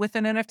bought it with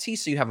an NFT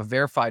so you have a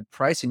verified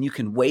price and you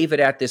can wave it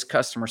at this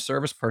customer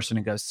service person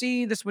and go,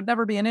 see, this would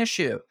never be an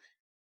issue?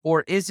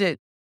 Or is it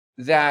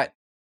that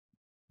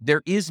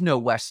there is no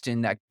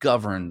Weston that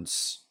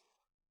governs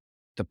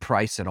the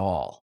price at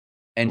all?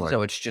 And Right.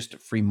 so it's just a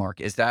free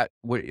market. Is that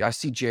what I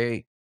see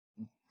Jay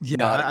Yeah,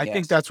 nodding? I think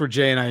Yes. that's where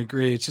Jay and I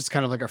agree. It's just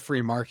kind of like a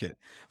free market.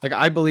 Like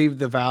I believe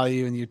the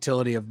value and the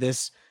utility of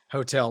this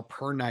hotel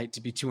per night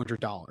to be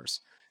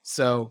 $200.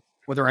 So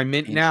whether I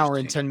mint now or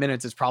in Interesting. 10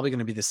 minutes, it's probably going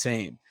to be the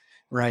same,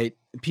 right?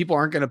 People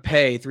aren't going to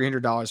pay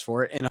 $300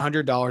 for it, and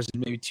 $100 is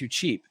maybe too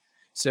cheap.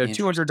 So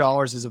Interesting.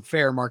 $200 is a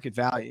fair market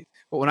value.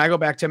 But when I go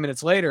back 10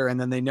 minutes later and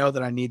then they know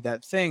that I need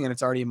that thing and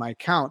it's already in my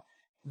account,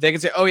 they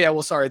can say, "Oh yeah,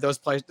 well sorry, those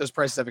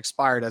prices have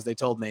expired as they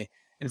told me,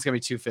 and it's going to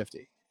be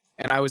 250."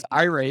 And I was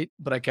irate,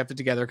 but I kept it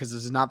together because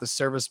this is not the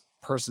service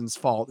person's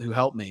fault who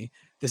helped me.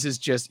 This is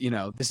just,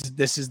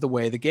 this is the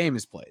way the game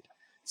is played.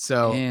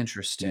 So,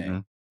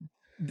 Interesting.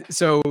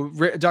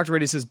 Dr.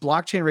 Reddy says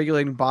blockchain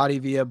regulating body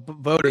via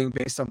voting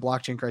based on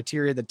blockchain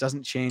criteria that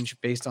doesn't change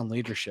based on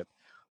leadership.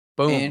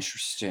 Boom.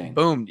 Interesting.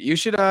 Boom. You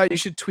should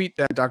tweet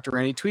that, Dr.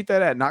 Randy. Tweet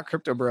that at Not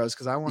Crypto Bros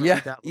because I want to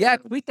read that. Yeah,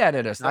 tweet that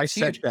at us. That's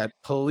Dissect huge. that,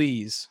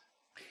 please.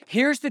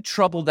 Here's the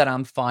trouble that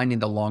I'm finding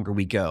the longer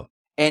we go.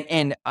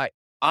 And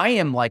I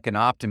am like an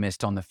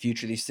optimist on the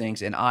future of these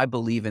things, and I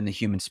believe in the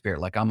human spirit.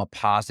 Like I'm a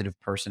positive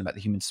person about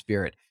the human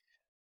spirit.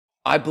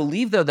 I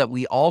believe, though, that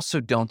we also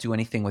don't do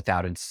anything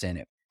without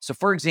incentive. So,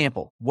 for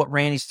example, what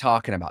Randy's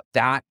talking about,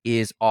 that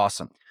is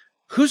awesome.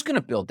 Who's going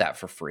to build that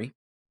for free?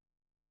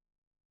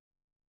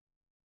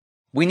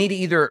 We need to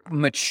either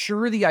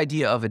mature the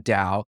idea of a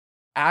DAO,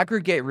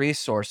 aggregate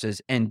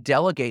resources, and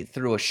delegate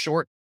through a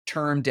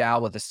short-term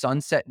DAO with a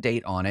sunset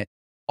date on it,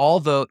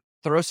 although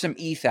throw some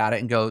ETH at it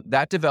and go,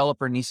 that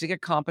developer needs to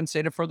get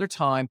compensated for their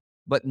time,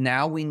 but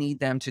now we need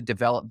them to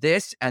develop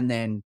this and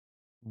then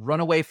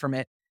run away from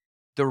it.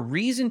 The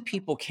reason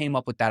people came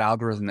up with that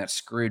algorithm that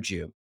screwed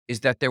you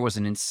is that there was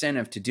an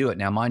incentive to do it.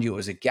 Now, mind you, it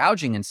was a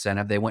gouging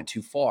incentive. They went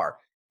too far,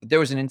 but there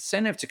was an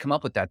incentive to come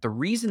up with that. The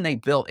reason they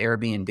built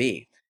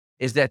Airbnb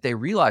is that they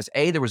realized,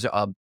 A, there was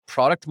a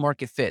product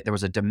market fit. There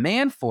was a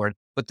demand for it,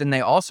 but then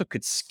they also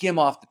could skim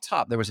off the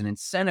top. There was an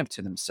incentive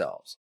to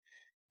themselves.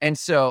 And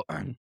so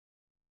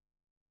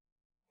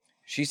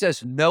she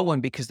says no one,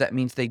 because that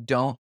means they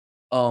don't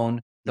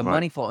own the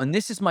money flow. And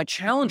this is my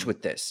challenge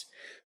with this.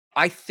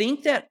 I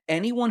think that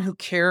anyone who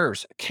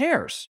cares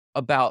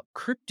about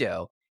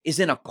crypto is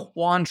in a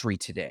quandary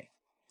today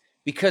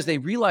because they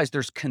realize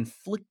there's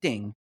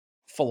conflicting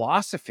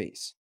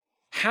philosophies.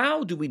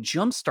 How do we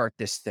jumpstart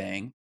this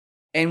thing?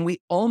 And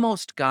we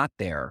almost got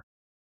there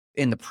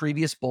in the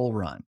previous bull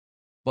run,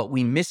 but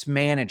we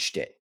mismanaged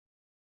it.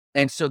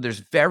 And so there's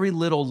very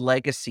little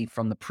legacy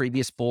from the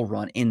previous bull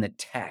run in the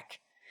tech,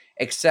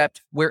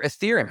 except where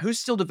Ethereum, who's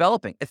still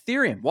developing?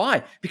 Ethereum.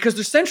 Why? Because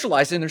they're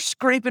centralized and they're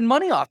scraping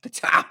money off the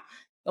top.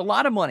 A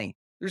lot of money.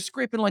 They're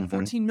scraping like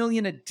 14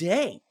 million a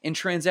day in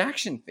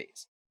transaction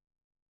fees.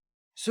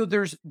 So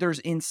there's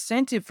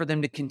incentive for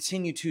them to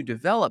continue to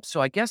develop.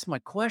 So I guess my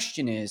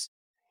question is,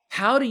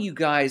 how do you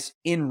guys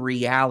in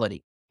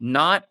reality,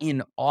 not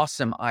in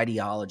awesome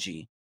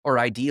ideology or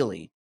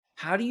ideally,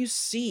 how do you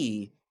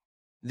see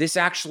this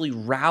actually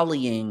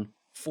rallying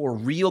for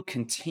real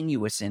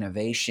continuous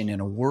innovation in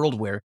a world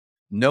where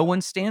no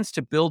one stands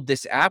to build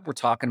this app we're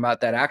talking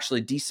about that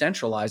actually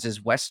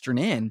decentralizes Weston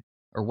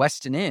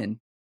in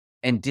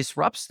and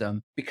disrupts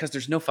them because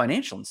there's no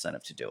financial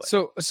incentive to do it?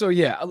 So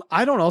yeah,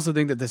 I don't also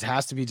think that this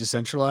has to be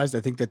decentralized.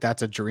 I think that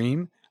that's a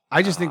dream.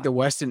 I just think the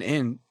Weston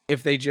Inn,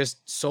 if they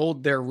just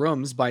sold their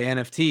rooms by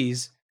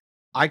NFTs,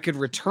 I could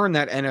return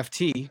that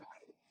NFT,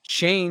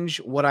 change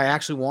what I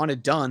actually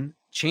wanted done,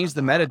 change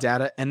the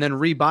metadata, and then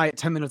rebuy it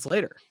 10 minutes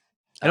later.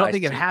 I don't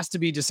think it has to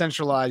be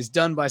decentralized,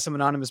 done by some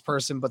anonymous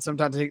person, but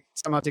sometimes it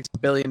somehow takes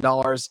 $1 billion,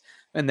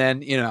 and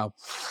then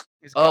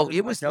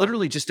it was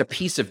literally just a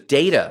piece of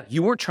data.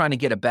 You weren't trying to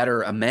get a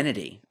better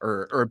amenity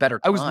or a better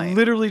time. I was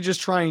literally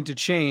just trying to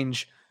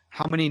change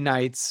how many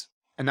nights,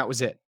 and that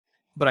was it.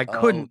 But I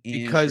couldn't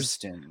because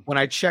when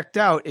I checked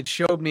out, it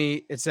showed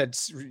me, it said,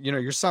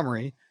 your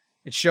summary.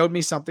 It showed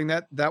me something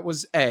that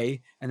was A,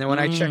 and then when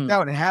I checked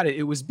out and had it,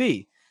 it was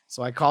B.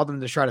 So I called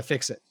them to try to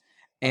fix it.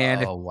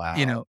 And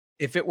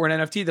if it were an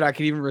NFT that I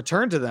could even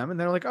return to them, and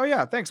they're like, "Oh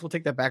yeah, thanks, we'll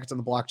take that back. It's on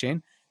the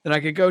blockchain." Then I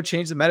could go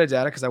change the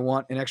metadata because I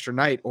want an extra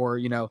night or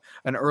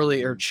an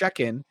earlier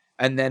check-in,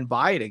 and then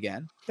buy it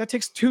again. That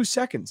takes 2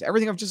 seconds.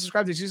 Everything I've just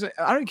described is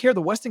I don't care.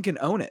 The Weston can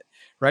own it,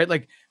 right?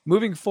 Like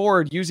moving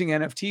forward using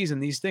NFTs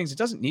and these things, it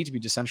doesn't need to be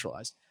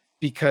decentralized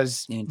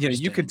because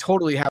you could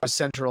totally have a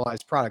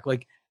centralized product.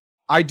 Like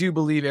I do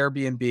believe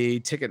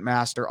Airbnb,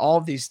 Ticketmaster, all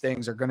of these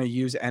things are going to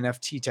use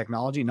NFT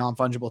technology,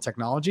 non-fungible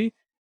technology,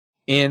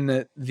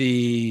 in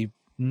the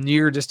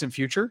near distant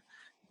future,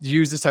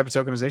 use this type of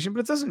tokenization, but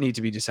it doesn't need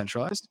to be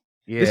decentralized.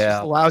 This just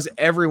Yeah. allows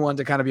everyone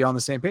to kind of be on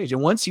the same page.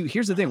 And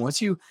here's the thing,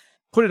 once you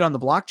put it on the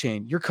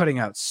blockchain, you're cutting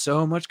out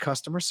so much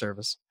customer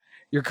service.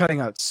 You're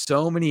cutting out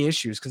so many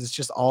issues because it's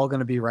just all going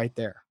to be right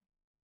there.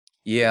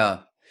 Yeah.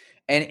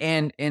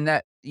 And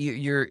that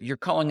you're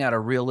calling out a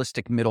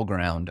realistic middle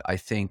ground, I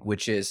think,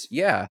 which is,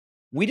 yeah,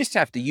 we just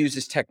have to use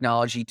this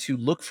technology to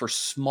look for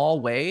small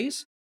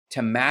ways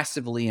to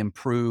massively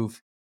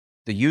improve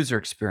the user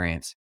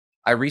experience.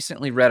 I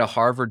recently read a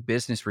Harvard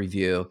Business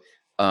Review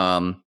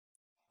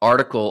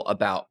article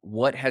about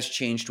what has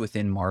changed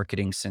within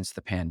marketing since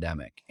the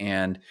pandemic.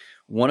 And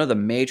one of the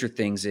major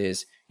things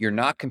is you're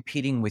not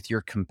competing with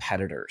your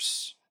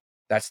competitors.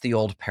 That's the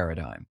old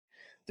paradigm.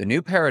 The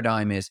new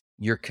paradigm is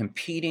you're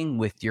competing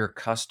with your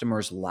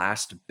customer's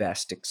last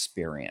best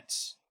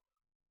experience,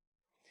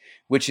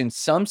 which in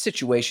some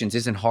situations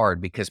isn't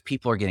hard because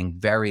people are getting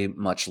very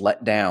much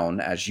let down,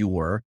 as you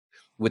were,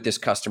 with this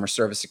customer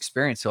service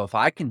experience. So if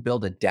I can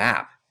build a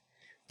DApp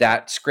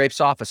that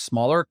scrapes off a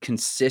smaller,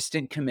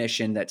 consistent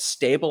commission that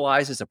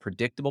stabilizes a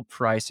predictable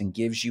price and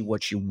gives you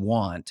what you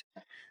want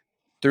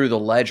through the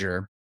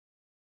ledger,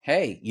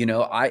 hey,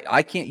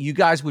 I can't, you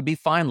guys would be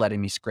fine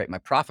letting me scrape my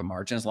profit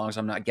margin as long as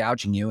I'm not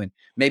gouging you. And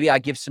maybe I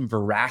give some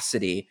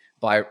veracity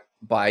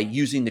by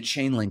using the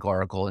Chainlink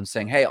oracle and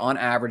saying, hey, on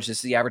average, this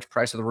is the average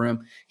price of the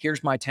room.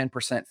 Here's my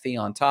 10% fee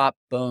on top.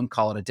 Boom,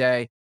 call it a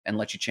day, and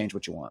let you change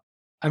what you want.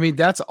 I mean,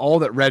 that's all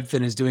that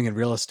Redfin is doing in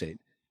real estate.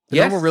 The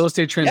Yes. normal real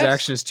estate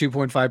transaction Yes. is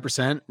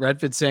 2.5%.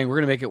 Redfin's saying we're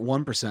going to make it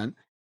 1%.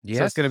 Yes.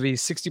 So it's going to be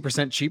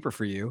 60% cheaper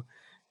for you.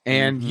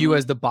 And you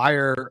as the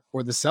buyer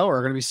or the seller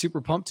are going to be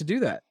super pumped to do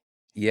that.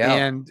 Yeah.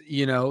 And,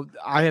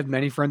 I have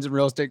many friends in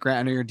real estate. Grant,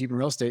 I know you're deep in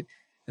real estate.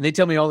 And they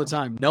tell me all the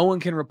time, no one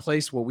can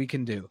replace what we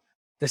can do.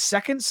 The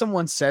second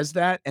someone says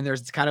that, and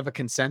there's kind of a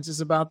consensus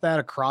about that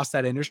across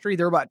that industry,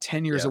 they're about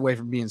 10 years away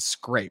from being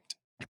scraped.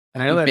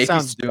 And I know that Maybe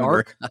sounds sooner.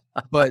 dark,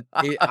 but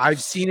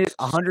I've seen it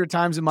 100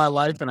 times in my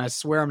life, and I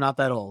swear I'm not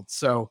that old.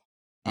 So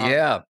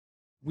Yeah.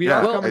 we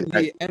are coming to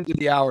the end of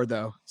the hour,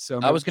 though. So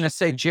I was going to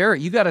say,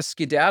 Jarrett, you got a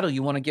skedaddle.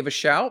 You want to give a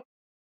shout?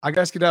 I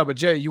got to skedaddle, but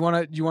Jay, you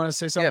want to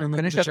say something? Yeah,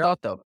 finish that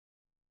thought, though.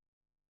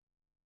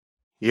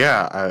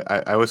 Yeah,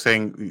 I was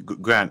saying,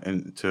 Grant,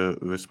 and to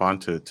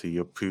respond to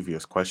your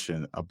previous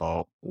question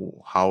about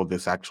how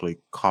this actually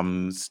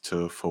comes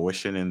to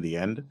fruition in the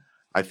end,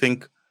 I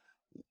think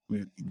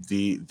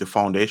the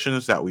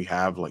foundations that we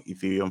have, like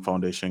Ethereum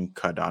Foundation,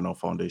 Cardano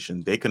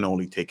Foundation, they can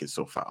only take it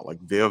so far. Like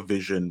their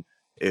vision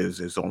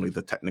is only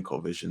the technical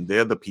vision.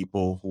 They're the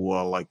people who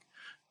are like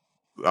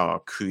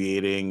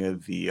creating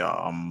the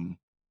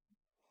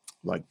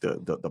like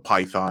the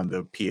Python,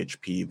 the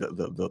PHP,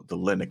 the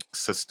Linux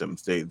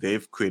systems.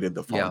 They've created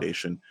the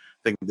foundation.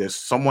 I think there's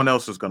someone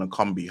else who's going to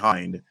come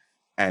behind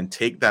and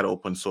take that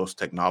open source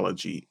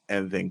technology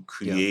and then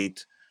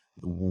create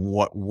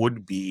what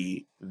would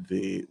be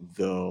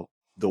the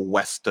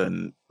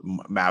Western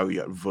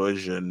Marriott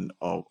version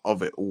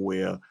of it,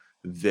 where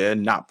they're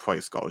not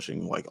price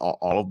gouging like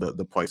all of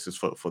the prices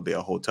for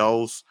their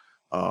hotels,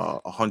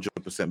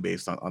 100%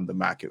 based on the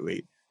market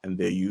rate. And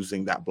they're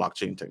using that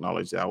blockchain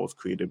technology that was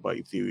created by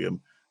Ethereum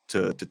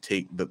to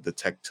take the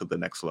tech to the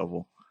next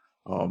level.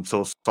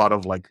 So sort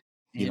of like,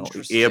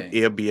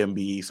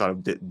 Airbnb sort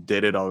of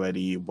did it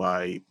already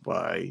by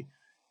like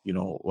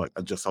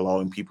just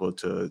allowing people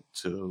to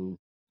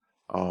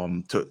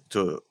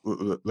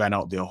rent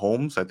out their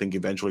homes. I think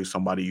eventually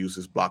somebody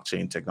uses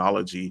blockchain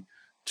technology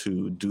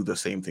to do the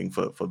same thing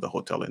for the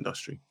hotel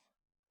industry.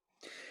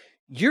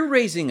 You're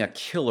raising a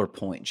killer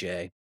point,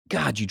 Jay.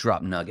 God, you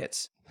drop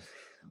nuggets.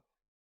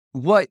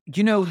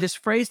 This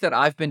phrase that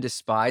I've been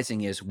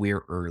despising is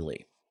 "we're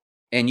early."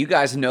 And you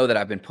guys know that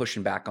I've been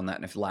pushing back on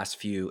that in the last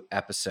few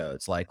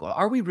episodes. Like, well,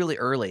 are we really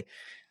early?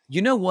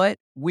 You know what?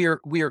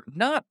 We're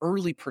not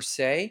early per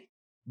se,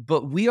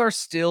 but we are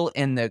still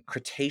in the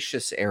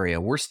Cretaceous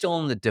area. We're still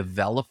in the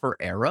developer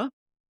era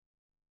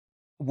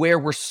where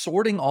we're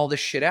sorting all this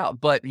shit out.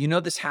 But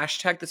this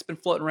hashtag that's been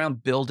floating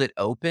around, build it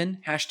open,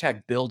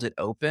 hashtag build it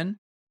open.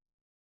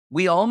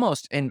 We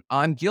almost, and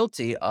I'm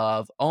guilty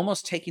of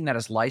almost taking that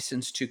as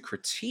license to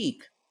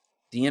critique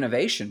the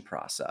innovation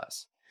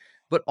process.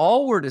 But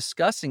all we're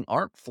discussing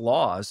aren't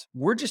flaws.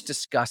 We're just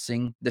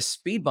discussing the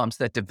speed bumps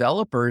that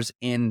developers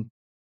and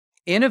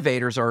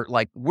innovators are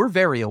like, we're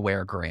very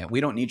aware, Grant. We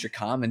don't need your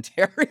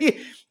commentary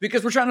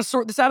because we're trying to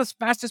sort this out as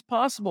fast as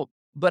possible.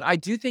 But I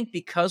do think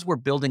because we're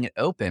building it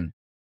open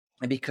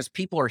and because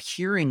people are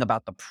hearing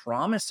about the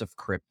promise of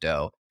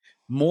crypto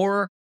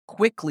more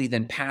quickly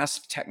than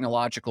past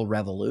technological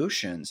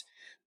revolutions,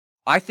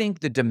 I think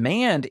the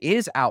demand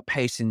is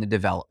outpacing the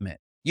development.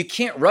 You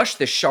can't rush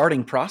this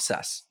sharding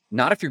process,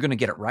 not if you're going to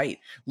get it right.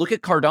 Look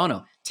at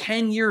Cardano,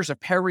 10 years of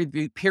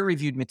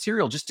peer-reviewed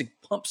material just to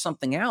pump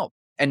something out.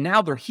 And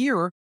now they're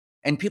here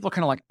and people are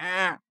kind of like,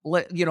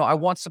 I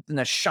want something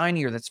that's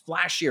shinier, that's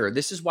flashier.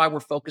 This is why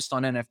we're focused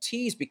on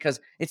NFTs, because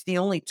it's the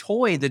only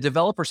toy the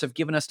developers have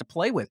given us to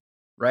play with,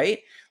 right?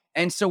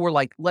 And so we're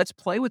like, let's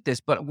play with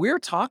this. But we're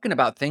talking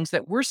about things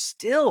that we're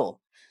still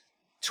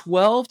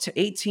 12 to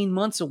 18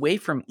 months away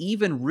from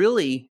even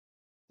really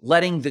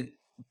letting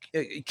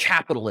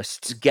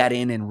capitalists get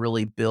in and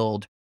really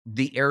build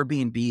the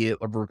Airbnb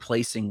of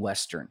replacing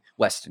Weston.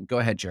 Go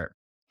ahead, Jared.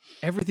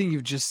 Everything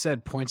you've just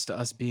said points to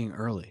us being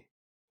early.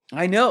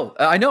 I know.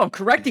 I'm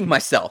correcting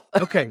myself.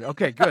 Okay,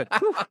 good.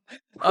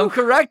 I'm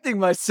correcting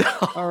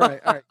myself. All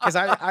right. Because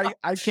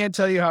I can't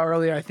tell you how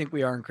early I think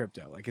we are in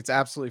crypto. Like, it's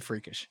absolutely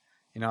freakish.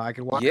 You know, I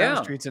could walk down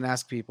the streets and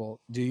ask people,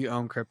 do you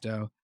own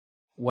crypto?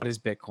 What is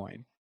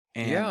Bitcoin?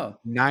 And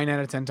 9 out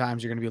of 10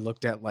 times you're going to be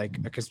looked at like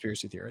a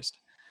conspiracy theorist.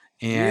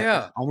 And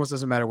it almost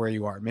doesn't matter where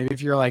you are. Maybe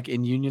if you're like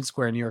in Union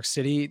Square in New York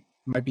City, it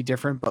might be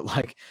different. But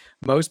like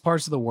most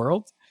parts of the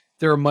world,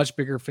 there are much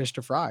bigger fish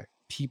to fry.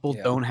 People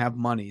don't have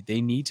money.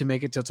 They need to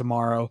make it till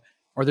tomorrow,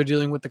 or they're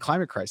dealing with the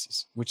climate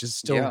crisis, which is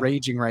still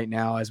raging right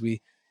now as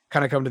we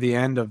kind of come to the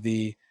end of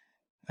the,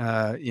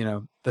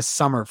 the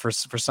summer for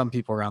some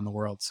people around the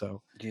world.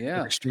 So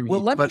well,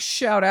 let me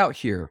shout out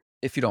here,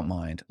 if you don't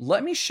mind.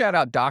 Let me shout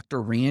out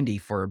Dr. Randy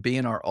for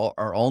being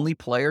our only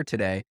player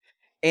today.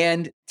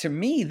 And to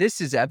me, this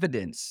is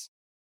evidence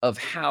of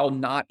how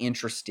not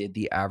interested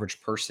the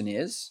average person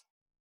is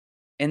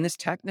in this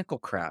technical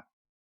crap.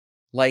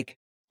 Like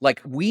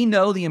we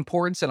know the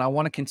importance, and I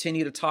want to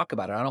continue to talk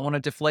about it. I don't want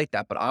to deflate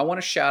that, but I want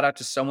to shout out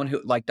to someone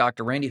who, like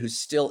Dr. Randy, who's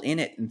still in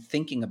it and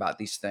thinking about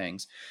these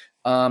things.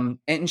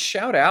 And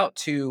shout out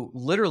to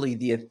literally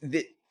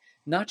the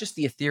not just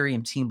the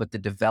Ethereum team, but the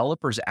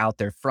developers out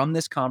there from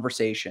this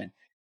conversation,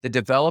 the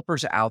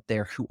developers out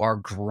there who are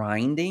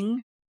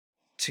grinding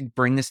to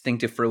bring this thing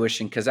to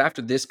fruition. Because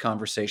after this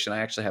conversation, I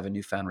actually have a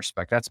newfound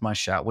respect. That's my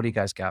shout. What do you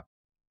guys got?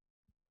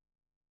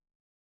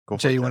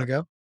 Jay, you want to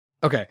go?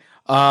 Okay.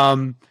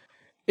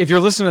 If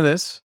you're listening to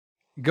this,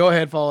 go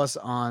ahead, follow us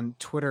on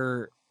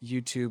Twitter,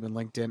 YouTube, and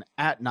LinkedIn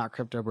at Not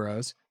Crypto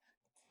Bros.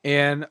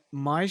 And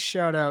my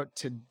shout out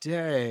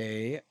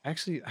today, I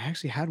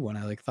actually had one.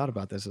 I thought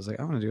about this. I was like,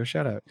 I want to do a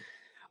shout out.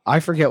 I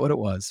forget what it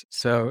was.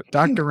 So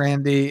Dr.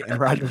 Randy and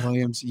Roger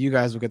Williams, you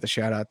guys will get the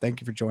shout out. Thank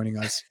you for joining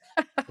us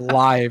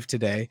live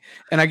today.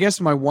 And I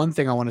guess my one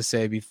thing I want to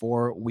say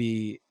before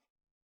we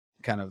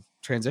kind of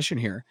transition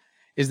here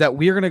is that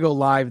we are going to go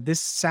live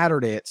this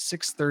Saturday at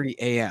 6:30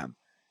 a.m.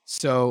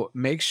 So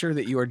make sure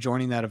that you are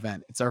joining that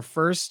event. It's our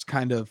first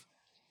kind of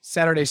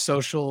Saturday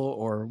social,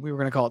 or we were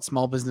going to call it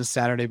Small Business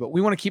Saturday, but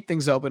we want to keep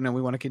things open and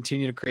we want to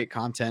continue to create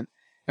content,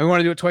 and we want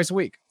to do it twice a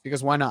week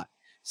because why not?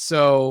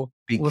 So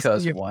we'll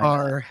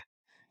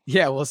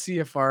see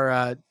if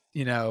our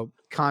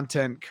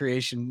content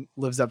creation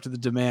lives up to the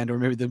demand, or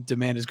maybe the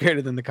demand is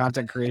greater than the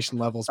content creation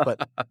levels.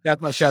 But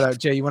that's my shout out.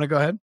 Jay, you want to go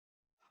ahead?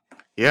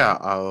 Yeah,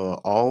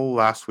 all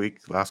last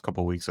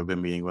couple of weeks, I've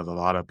been meeting with a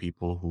lot of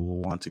people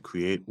who want to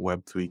create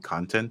Web3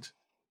 content.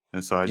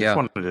 And so I just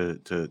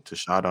wanted to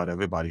shout out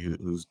everybody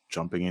who's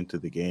jumping into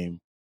the game.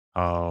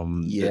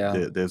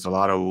 There's a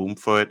lot of room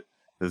for it.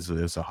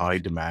 There's a high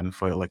demand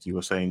for it, like you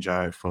were saying,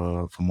 Jared,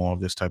 for more of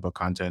this type of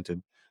content.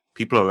 And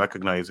people are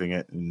recognizing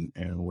it, and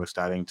we're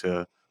starting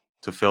to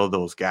fill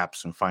those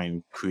gaps and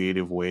find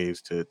creative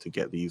ways to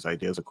get these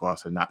ideas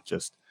across, and not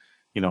just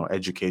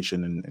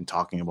education and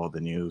talking about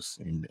the news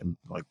and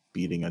like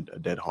beating a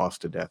dead horse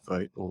to death,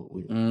 right?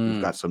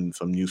 We've got some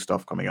new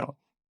stuff coming out.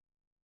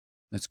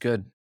 That's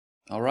good.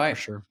 All right.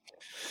 For sure.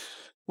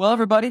 Well,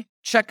 everybody,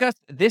 check us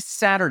this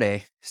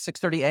Saturday,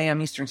 6:30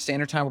 a.m. Eastern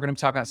Standard Time. We're going to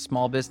be talking about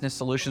small business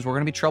solutions. We're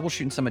going to be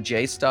troubleshooting some of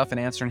Jay's stuff and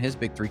answering his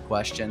big 3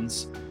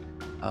 questions.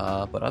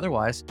 But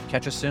otherwise,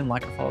 catch us soon.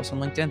 Like or follow us on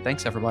LinkedIn.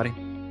 Thanks, everybody.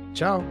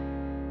 Ciao.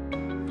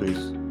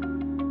 Peace.